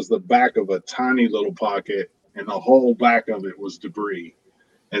that was the back of a tiny little pocket, and the whole back of it was debris.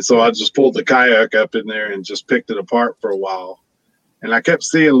 And so I just pulled the kayak up in there and just picked it apart for a while. And I kept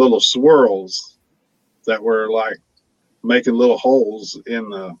seeing little swirls that were like making little holes in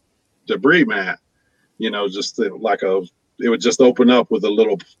the debris mat, just like it would just open up with a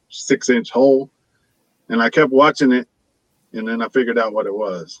little 6-inch hole. And I kept watching it. And then I figured out what it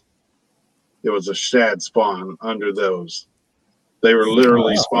was. It was a shad spawn under those. They were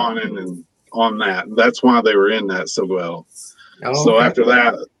literally spawning and on that. That's why they were in that so well. Oh, so after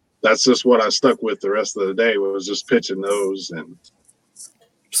that, that's just what I stuck with the rest of the day, was just pitching those. And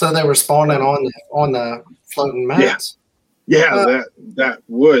so they were spawning on the floating mats. Yeah, that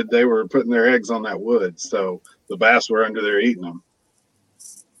wood, they were putting their eggs on that wood. So the bass were under there eating them.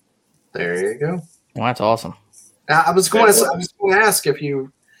 There you go. Well, that's awesome. I was going to ask if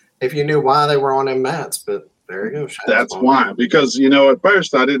you knew why they were on them mats, but there you go. That's why, because at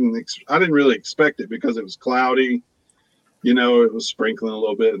first I didn't really expect it because it was cloudy. It was sprinkling a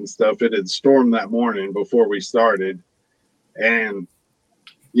little bit and stuff. It had stormed that morning before we started, and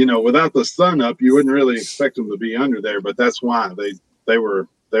without the sun up, you wouldn't really expect them to be under there. But that's why they were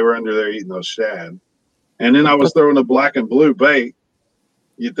under there eating those shad. And then I was throwing a black and blue bait.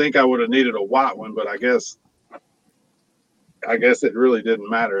 You'd think I would have needed a white one, but I guess it really didn't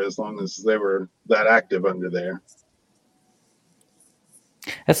matter as long as they were that active under there.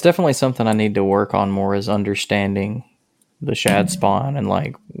 That's definitely something I need to work on more, is understanding the shad spawn and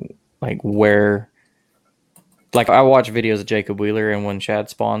like like where. Like I watch videos of Jacob Wheeler, and when shad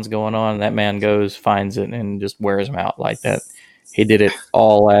spawn's going on, that man goes, finds it, and just wears them out like that. He did it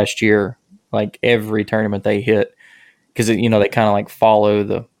all last year, like every tournament they hit, because they kind of like follow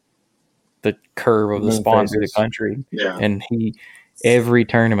the curve of the spawn through the country. Yeah. And every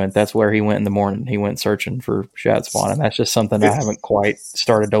tournament, that's where he went in the morning. He went searching for shad spawn, and that's just something I haven't quite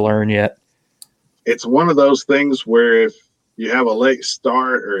started to learn yet. It's one of those things where if you have a late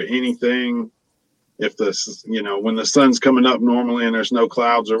start or anything, if when the sun's coming up normally and there's no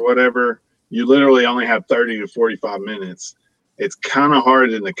clouds or whatever, you literally only have 30 to 45 minutes. It's kind of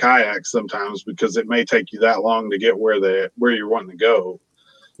hard in the kayak sometimes because it may take you that long to get where you're wanting to go.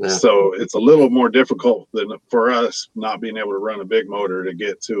 Yeah. So it's a little more difficult than for us not being able to run a big motor to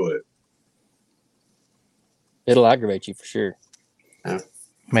get to it. It'll aggravate you for sure. Yeah.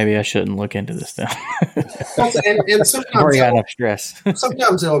 Maybe I shouldn't look into this now. and sometimes I've already got enough stress.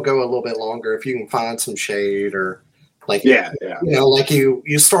 Sometimes it'll go a little bit longer if you can find some shade or like like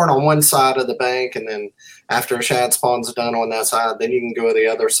you start on one side of the bank, and then after a shad spawn's done on that side, then you can go to the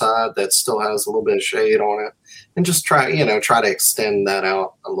other side that still has a little bit of shade on it, and just try to extend that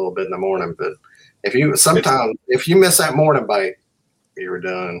out a little bit in the morning. But if you miss that morning bite, you're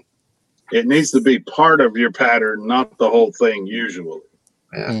done. It needs to be part of your pattern, not the whole thing usually.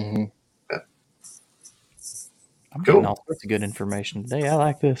 Yeah. Mm-hmm. Yeah. I'm getting all sorts of good information today. I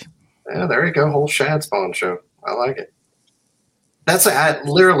like this. Yeah, there you go. Whole shad spawn show. I like it. This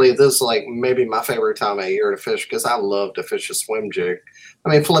is like maybe my favorite time of year to fish because I love to fish a swim jig. I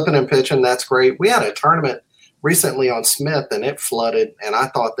mean, flipping and pitching, that's great. We had a tournament recently on Smith and it flooded, and I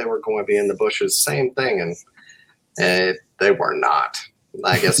thought they were going to be in the bushes. Same thing, and they were not.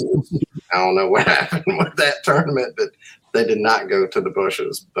 I guess I don't know what happened with that tournament, but they did not go to the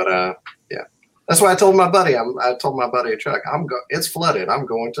bushes. But yeah, that's why I told my buddy. I told my buddy Chuck, it's flooded. I'm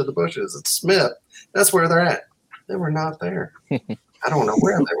going to the bushes. It's Smith. That's where they're at. They were not there. I don't know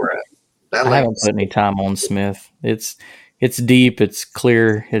where they were at. I haven't put any time on Smith. It's deep. It's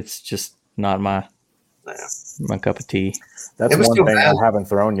clear. It's just not my cup of tea. That's one thing I haven't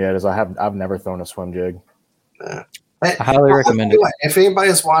thrown yet. Is I've never thrown a swim jig. I highly recommend it. If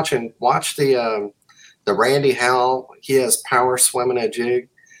anybody's watching, watch the Randy Howell. He has power swimming a jig.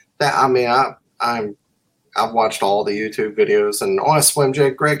 I've watched all the YouTube videos, and on a swim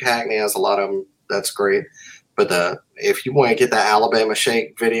jig, Greg Hackney has a lot of them. That's great. But if you want to get that Alabama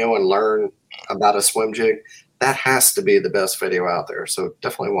Shake video and learn about a swim jig, that has to be the best video out there. So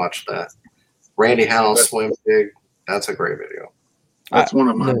definitely watch that. Randy Howell swim jig. That's a great video. That's one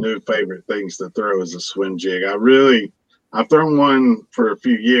of my new favorite things to throw is a swim jig. I've thrown one for a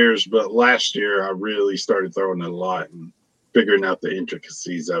few years, but last year I really started throwing it a lot and figuring out the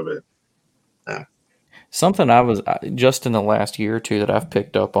intricacies of it. Yeah. Something I was just in the last year or two that I've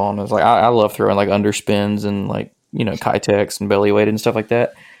picked up on is like I love throwing like underspins and like Kitex and belly weighted and stuff like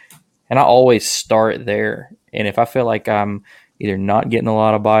that, and I always start there. And if I feel like I'm either not getting a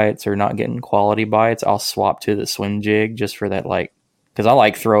lot of bites or not getting quality bites, I'll swap to the swim jig just for that, like, because I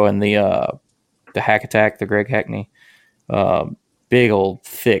like throwing the Hack Attack, the Greg Hackney, big old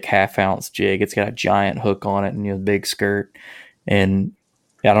thick 1/2 ounce jig. It's got a giant hook on it and a big skirt, and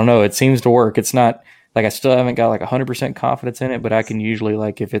I don't know, it seems to work. It's not like I still haven't got like 100% confidence in it, but I can usually,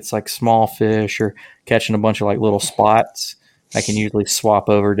 like, if it's like small fish or catching a bunch of like little spots, I can usually swap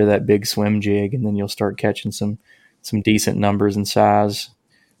over to that big swim jig, and then you'll start catching some decent numbers and size.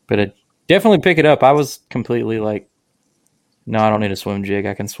 But definitely pick it up. I was completely like, no, I don't need a swim jig.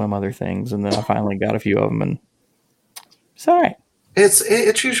 I can swim other things. And then I finally got a few of them, and it's all right.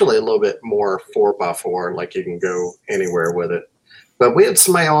 It's usually a little bit more 4x4, like you can go anywhere with it. But we had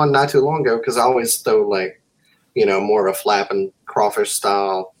somebody on not too long ago because I always throw like, more of a flapping crawfish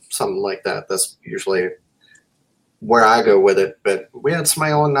style, something like that. That's usually where I go with it. But we had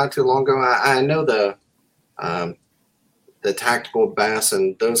somebody on not too long ago. I know the tactical bass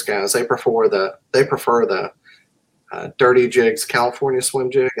and those guys, they prefer the dirty jigs, California swim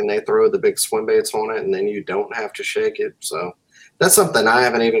jig, and they throw the big swim baits on it, and then you don't have to shake it. So that's something I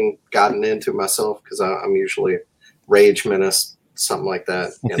haven't even gotten into myself because I'm usually Rage Menace, something like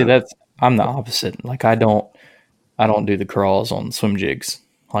that. See, I'm the opposite. Like I don't do the crawls on swim jigs.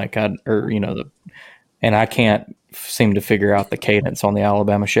 Like and I can't seem to figure out the cadence on the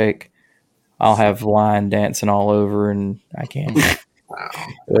Alabama Shake. I'll have line dancing all over, and I can't. Wow. Go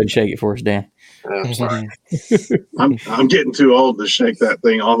ahead and shake it for us, Dan. I'm sorry. I'm getting too old to shake that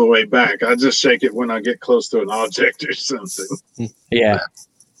thing all the way back. I just shake it when I get close to an object or something. Yeah.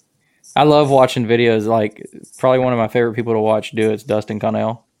 I love watching videos. Like, probably one of my favorite people to watch do it's Dustin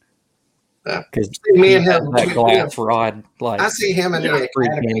Connell. Because me and him, that glass rod, like I see him in the academy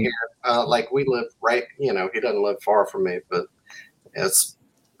freaking- here. Like we live right, he doesn't live far from me, but it's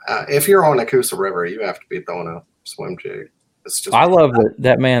if you're on the Coosa River, you have to be throwing a swim jig. It's just. I love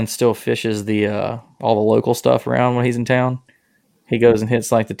that man still fishes the all the local stuff around when he's in town. He goes and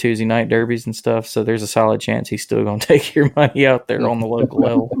hits like the Tuesday night derbies and stuff. So there's a solid chance he's still going to take your money out there on the local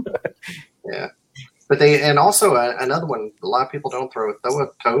level. Yeah. But also another one, a lot of people don't throw a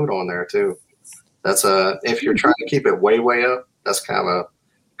toad on there too. That's if you're trying to keep it way, way up, that's kind of a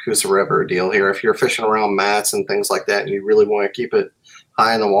Coosa River deal here. If you're fishing around mats and things like that, and you really want to keep it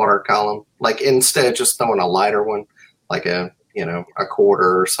high in the water column, like instead of just throwing a lighter one, like a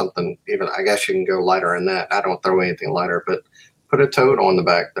quarter or something, even I guess you can go lighter than that. I don't throw anything lighter, but put a toad on the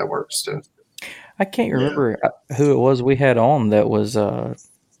back. That works too. I can't remember who it was we had on that was, I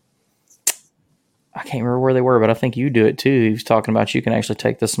can't remember where they were, but I think you do it too. He was talking about you can actually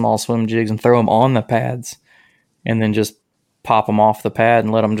take the small swim jigs and throw them on the pads and then just pop them off the pad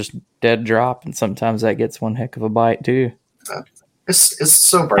and let them just dead drop. And sometimes that gets one heck of a bite too. It's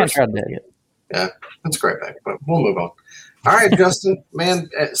so versatile. Yeah, that's great, back, but we'll move on. All right, Justin, man.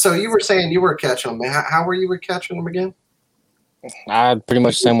 So you were saying you were catching them. How were you catching them again? I pretty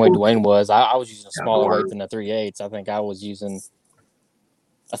much the same way Dwayne was. I was using a smaller weight than a 3/8. I think I was using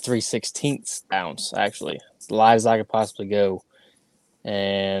a 3/16 ounce, actually, as light as I could possibly go.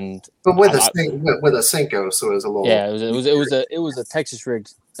 And but with a Cinco, so it was a little. Yeah, it was a Texas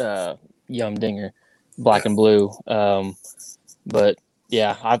rigged Yum Dinger, black and blue. But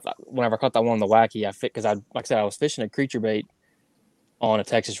yeah, whenever I caught that one on the wacky, I fit because like I said, I was fishing a creature bait on a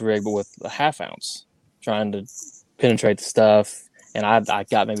Texas rig, but with a 1/2 ounce, trying to penetrate the stuff, and I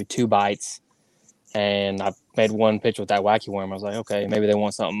got maybe 2 bites, and I made one pitch with that wacky worm. I was like, okay, maybe they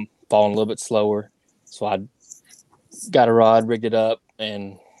want something falling a little bit slower, so I got a rod, rigged it up,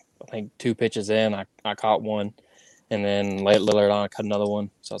 and I think 2 pitches in, I caught one, and then later on I caught another one.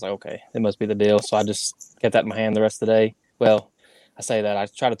 So I was like, okay, it must be the deal. So I just kept that in my hand the rest of the day. Well, I say that I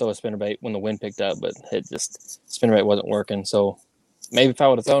tried to throw a spinnerbait when the wind picked up, but spinnerbait wasn't working. So maybe if I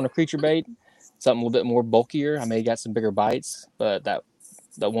would have thrown a creature bait, something a little bit more bulkier, I may have got some bigger bites, but that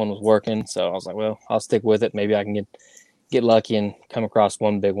one was working. So I was like, well, I'll stick with it. Maybe I can get lucky and come across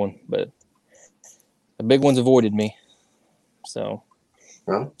one big one, but the big ones avoided me. So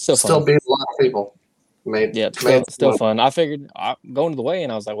still beat a lot of people. Still fun. I figured going to the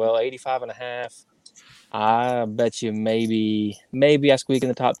weigh-in, I was like, well, 85.5. I bet you maybe I squeak in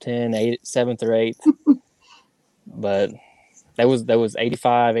the top 10, 7th or 8th. But that was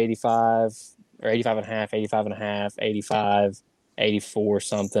 85, 85, or 85.5, 85.5, 85, 84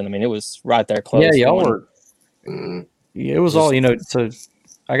 something. I mean, it was right there close. Yeah, y'all were. Yeah, it was all, so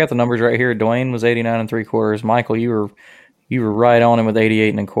I got the numbers right here. Dwayne was 89 3/4. Michael, you were right on him with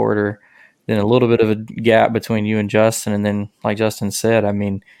 88 1/4. Then a little bit of a gap between you and Justin. And then, like Justin said, I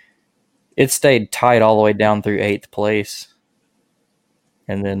mean, it stayed tight all the way down through 8th place.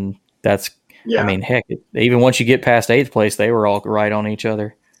 And then I mean, heck, even once you get past 8th place, they were all right on each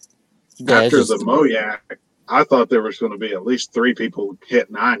other. After the Moyak, I thought there was going to be at least 3 people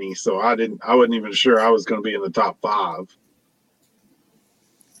hit 90. So I wasn't even sure I was going to be in the top 5.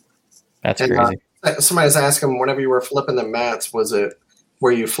 That's crazy. Somebody's asking, whenever you were flipping the mats,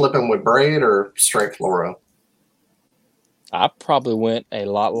 were you flipping with braid or straight fluoro? I probably went a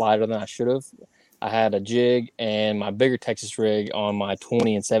lot lighter than I should have. I had a jig and my bigger Texas rig on my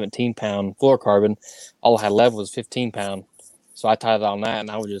 20 and 17 pound fluorocarbon. All I had left was 15 pound. So I tied it on that,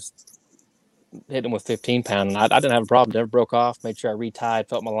 and I was just hitting them with 15 pound. And I didn't have a problem. Never broke off. Made sure I retied,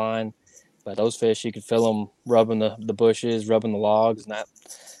 felt my line. But those fish, you could feel them rubbing the bushes, rubbing the logs, and that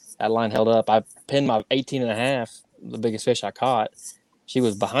line held up. I pinned my 18.5, the biggest fish I caught. She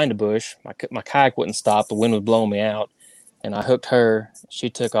was behind a bush. My kayak wouldn't stop. The wind was blowing me out. And I hooked her. She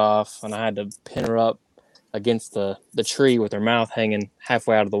took off, and I had to pin her up against the tree with her mouth hanging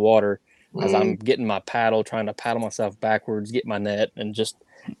halfway out of the water as I'm getting my paddle, trying to paddle myself backwards, get my net, and just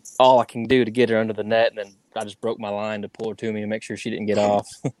all I can do to get her under the net. And then I just broke my line to pull her to me and make sure she didn't get off.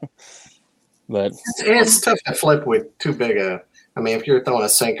 But it's tough to flip with too big a. I mean, if you're throwing a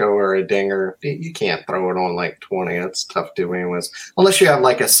Cinco or a Dinger, you can't throw it on like 20. It's tough to do anyways, unless you have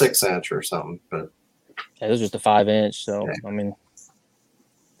like a 6-inch or something. But it was just a 5-inch, so I mean,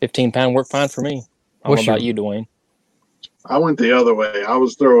 15 pound worked fine for me. I don't know about you, Dwayne. I went the other way. I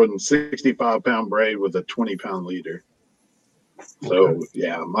was throwing 65 pound braid with a 20 pound leader. So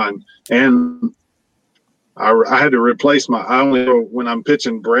yeah, mine. And I had to replace when I'm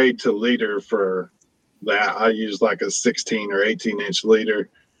pitching braid to leader for that, I use like a 16 or 18 inch leader.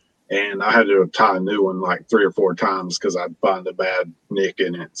 and I had to tie a new one like 3 or 4 times because I'd find a bad nick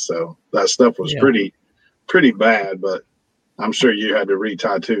in it. So that stuff was pretty bad, but I'm sure you had to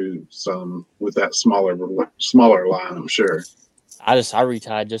retie too some with that smaller line, I'm sure. I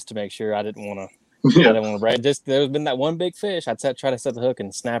retied just to make sure. I didn't want to. I didn't want to break. Just there's been that one big fish. I'd try to set the hook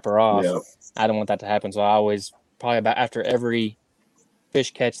and snap her off. Yeah. I didn't want that to happen, so I always probably about after every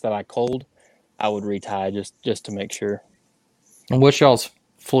fish catch that I culled, I would retie just to make sure. And what's y'all's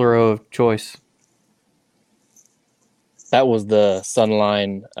fluoro of choice? That was the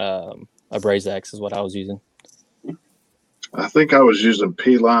Sunline Abrazex is what I was using. I think I was using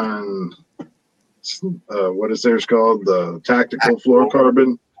P-Line. What is theirs called? The Tactical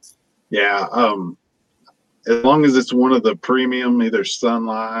Fluorocarbon. Yeah. As long as it's one of the premium, either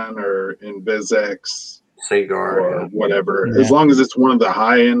Sunline or Invisex, Seaguar or whatever. Yeah. As long as it's one of the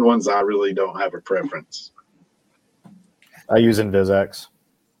high end ones, I really don't have a preference. I use Invisex.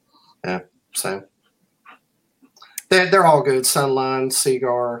 Yeah, same. They're all good. Sunline,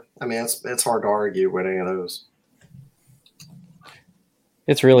 Seaguar. I mean, it's hard to argue with any of those.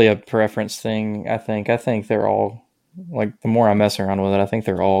 It's really a preference thing, I think. I think they're all, like, the more I mess around with it, I think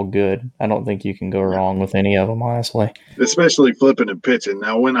they're all good. I don't think you can go wrong with any of them, honestly. Especially flipping and pitching.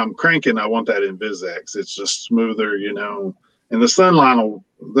 Now, when I'm cranking, I want that Invisex. It's just smoother, you know. And the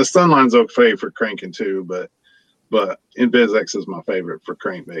Sunline's okay for cranking too, but Invisex is my favorite for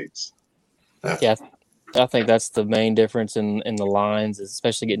crankbaits. Yeah, I think that's the main difference in the lines,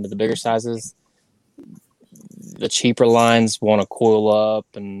 especially getting to the bigger sizes. The cheaper lines want to coil up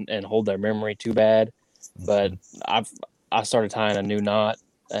and hold their memory too bad. But I started tying a new knot,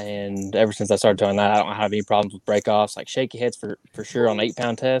 and ever since I started doing that, I don't have any problems with break-offs. Like shaky heads for sure on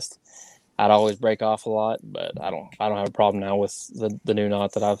 8-pound test, I'd always break off a lot, but I don't have a problem now with the new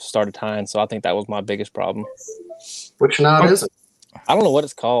knot that I've started tying. So I think that was my biggest problem. Which knot is it? I don't know what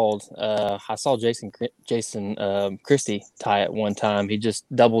it's called. I saw Jason Christie tie it one time. He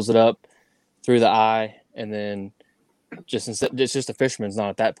just doubles it up through the eye, and then it's just a fisherman's knot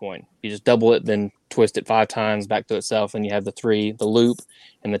at that point. You just double it, then twist it 5 times back to itself, and you have the loop,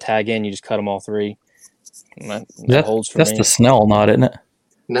 and the tag in. You just cut them all 3. And that holds for me. That's the snail knot, isn't it?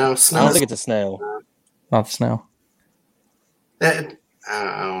 No, I don't think it's a snail. Not the snail. I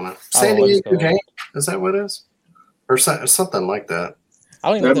don't know. San Diego Jane? Is that what it is? Or something like that. I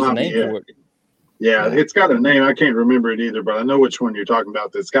don't even know if there's a name for it. Yeah, it's got a name. I can't remember it either, but I know which one you're talking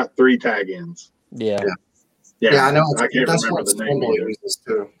about. It's got 3 tag ins. Yeah, I know. I can't that's remember what the name either. uses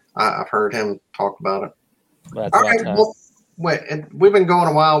too. I've heard him talk about it. That's All right, well, wait, we've been going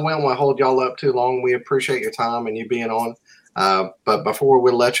a while. We don't want to hold y'all up too long. We appreciate your time and you being on. But before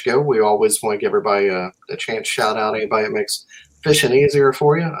we let you go, we always want to give everybody a chance to shout out anybody that makes fishing easier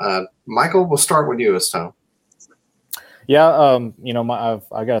for you. Michael, we'll start with you this time. Yeah,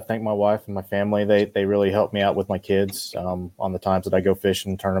 I got to thank my wife and my family. They really help me out with my kids on the times that I go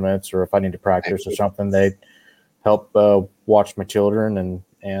fishing tournaments, or if I need to practice or something, they help watch my children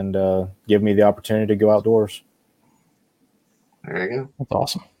and give me the opportunity to go outdoors. There you go. That's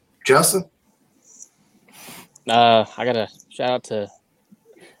awesome. Justin? I got to shout out to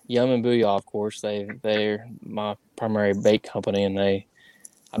Yum and Booyah, of course. They're my primary bait company, and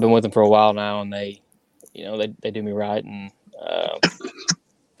I've been with them for a while now, and they do me right, and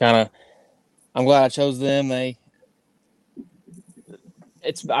I'm glad I chose them. I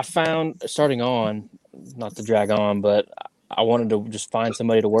found starting on, not to drag on, but I wanted to just find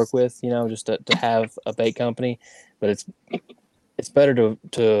somebody to work with, just to have a bait company. But it's better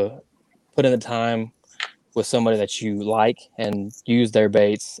to put in the time with somebody that you like and use their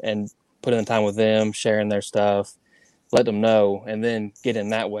baits and put in the time with them, sharing their stuff, let them know, and then get in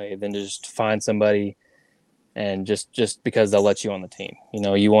that way than just find somebody and just because they'll let you on the team.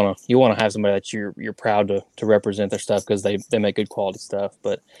 You want to have somebody that you're proud to represent their stuff because they make good quality stuff.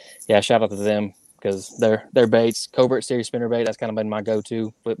 But yeah, shout out to them because their baits, Covert Series spinnerbait, that's kind of been my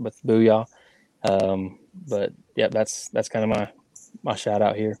go-to with Booyah. But yeah, that's kind of my shout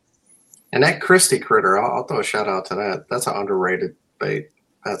out here. And that Christie critter, I'll throw a shout out to that. That's an underrated bait.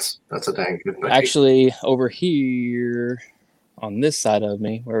 That's a dang good bait. Actually, over here on this side of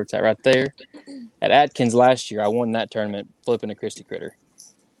me, where it's at right there, at Atkins last year, I won that tournament flipping a Christie critter.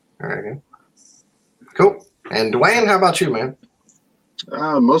 All right. Cool. And Dwayne, how about you, man?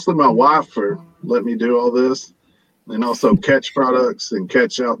 Mostly my wife for letting me do all this. And also Catch Products and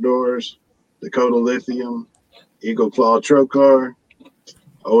Catch Outdoors, Dakota Lithium, Eagle Claw Trocar,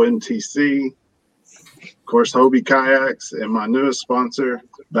 ONTC, of course, Hobie Kayaks, and my newest sponsor,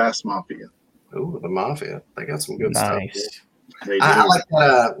 Bass Mafia. Ooh, the Mafia. They got some good Nice. stuff. They do. I like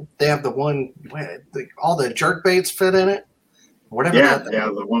they have the one, all the jerk baits fit in it. Whatever. Yeah,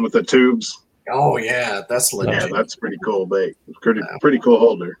 the one with the tubes. Oh yeah, that's legit. Yeah, that's pretty cool bait. Pretty cool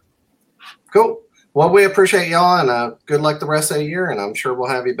holder. Cool. Well, we appreciate y'all, and good luck the rest of the year, and I'm sure we'll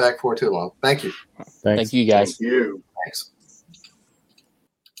have you back for too long. Thank you. Thank you, guys. Thank you. Thanks.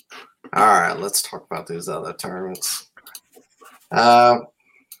 All right, let's talk about these other tournaments. Got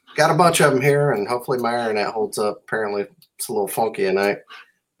a bunch of them here, and hopefully my internet holds up. Apparently, it's a little funky at night.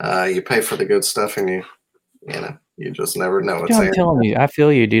 You pay for the good stuff, and you just never know what's there. I'm telling you, I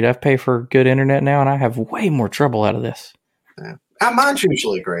feel you, dude. I've paid for good internet now, and I have way more trouble out of this. Yeah. Mine's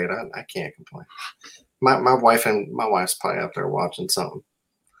usually great. I can't complain. My wife's probably out there watching something.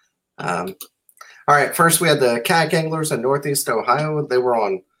 All right, first we had the kayak anglers in Northeast Ohio. They were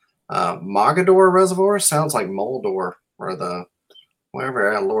on Mogador Reservoir. Sounds like Moldor, or the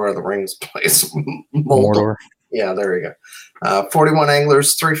wherever Lord of the Rings place. Mordor. Yeah, there you go. 41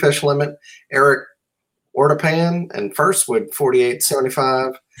 anglers, 3 fish limit. Eric Ortapan and first with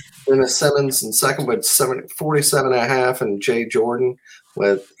 48.75. Dennis Simmons and second with 47.5, and Jay Jordan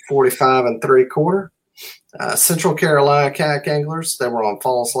with 45 3/4. Central Carolina kayak anglers, they were on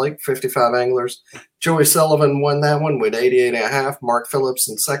Falls Lake, 55 anglers. Joey Sullivan won that one with 88.5. Mark Phillips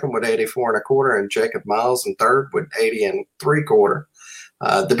in second with 84 1/4, and Jacob Miles in third with 80 3/4.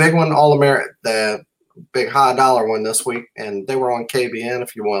 The big one, All-American, the big high dollar one this week, and they were on KBN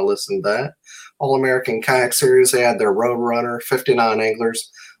if you want to listen to that. All-American Kayak Series, they had their Road Runner, 59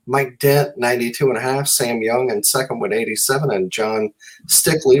 anglers. Mike Dent, 92.5. Sam Young in second with 87, and John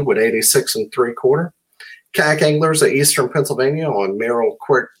Stickley with 86 3/4. Kayak anglers at Eastern Pennsylvania on Merrill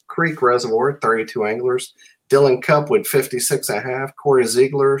Creek Reservoir, 32 anglers. Dylan Cup with 56.5. Corey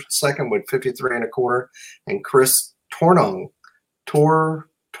Ziegler, second with 53 1/4, and Chris Torngon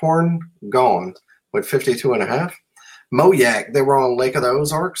with 52.5. Moyak, they were on Lake of the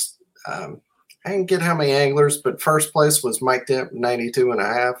Ozarks. I didn't get how many anglers, but first place was Mike Dent,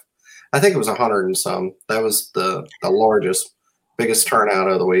 92.5. I think it was 100 and some. That was the largest, biggest turnout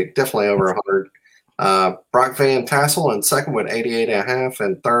of the week. Definitely over 100. Brock Van Tassel in second with 88.5,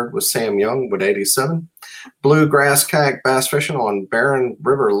 and third was Sam Young with 87. Bluegrass kayak bass fishing on Barron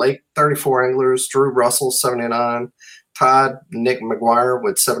River Lake, 34 anglers. Drew Russell, 79. Todd Nick McGuire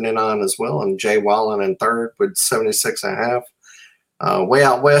with 79 as well, and Jay Wallen in third with 76.5. Way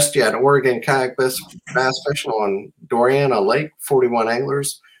out west, you had Oregon kayak bass fishing on Doriana Lake, 41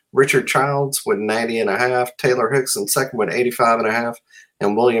 anglers. Richard Childs with 90.5. Taylor Hicks in second with 85.5,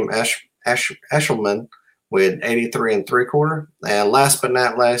 and William Eshelman with 83 3/4. And last but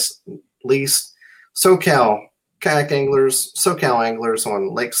not least, SoCal anglers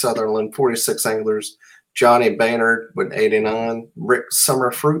on Lake Sutherland, 46 anglers. Johnny Baynard with 89, Rick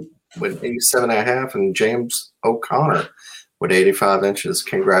Summerfruit with 87.5, and James O'Connor with 85 inches.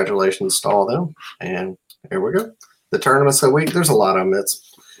 Congratulations to all of them. And here we go. The tournaments of the week, there's a lot of them.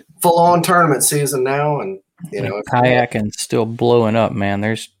 It's full-on tournament season now. And, kayaking still blowing up, man.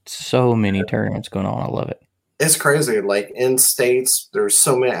 There's so many tournaments going on. I love it. It's crazy. Like in states, there's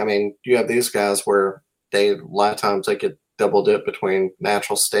so many. I mean, you have these guys where a lot of times they get double dip between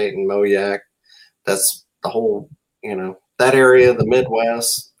Natural State and Moyak. That's the whole, that area, the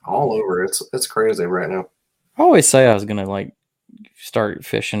Midwest, all over. It's crazy right now. I always say I was going to start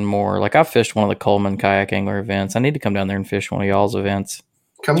fishing more. Like I fished one of the Coleman kayak angler events. I need to come down there and fish one of y'all's events.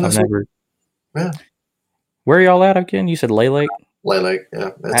 Yeah. Where are y'all at again? You said Lay Lake? Lay Lake,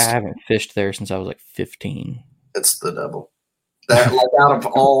 yeah. I haven't fished there since I was 15. It's the devil. That out of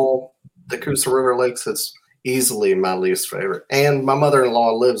all the Coosa River lakes, it's easily my least favorite. And my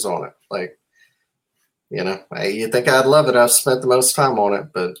mother-in-law lives on it. You think I'd love it. I've spent the most time on it,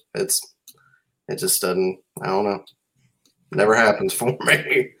 but it just doesn't, I don't know. Never happens for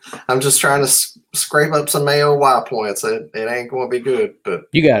me. I'm just trying to scrape up some AOY points. It ain't going to be good, but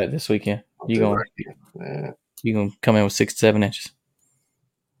you got it this weekend. You gonna come in with 6 to 7 inches,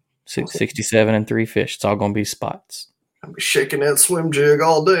 67 3 fish. It's all gonna be spots. I'll be shaking that swim jig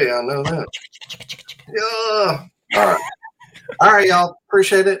all day. I know that. Yeah. All right, y'all.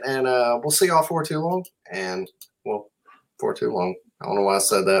 Appreciate it, and we'll see y'all for too long. And for too long. I don't know why I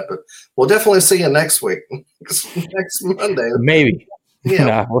said that, but we'll definitely see you next week, next Monday. Maybe.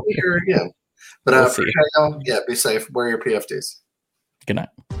 Yeah, we'll be here again. But I appreciate y'all. Yeah, be safe. Wear your PFDs. Good night.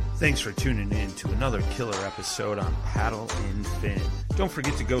 Thanks for tuning in to another killer episode on Paddle and Fin. Don't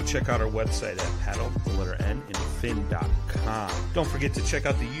forget to go check out our website at paddle_and_fin.com. Don't forget to check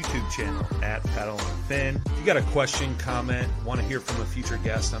out the YouTube channel at Paddle and Fin. If you got a question, comment, want to hear from a future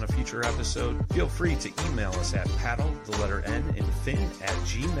guest on a future episode, feel free to email us at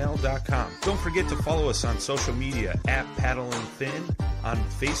paddle_and_fin@gmail.com. Don't forget to follow us on social media at Paddle and Fin on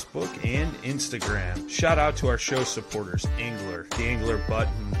Facebook and Instagram. Shout out to our show supporters, Angler. The Angler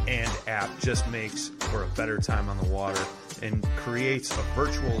button and app just makes for a better time on the water and creates a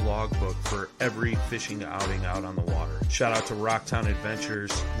virtual logbook for every fishing outing out on the water. Shout out to Rocktown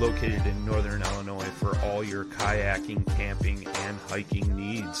Adventures, located in northern Illinois, for all your kayaking, camping, and hiking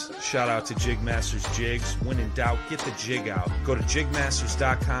needs. Shout out to Jigmasters Jigs. When in doubt, get the jig out. Go to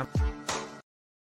jigmasters.com.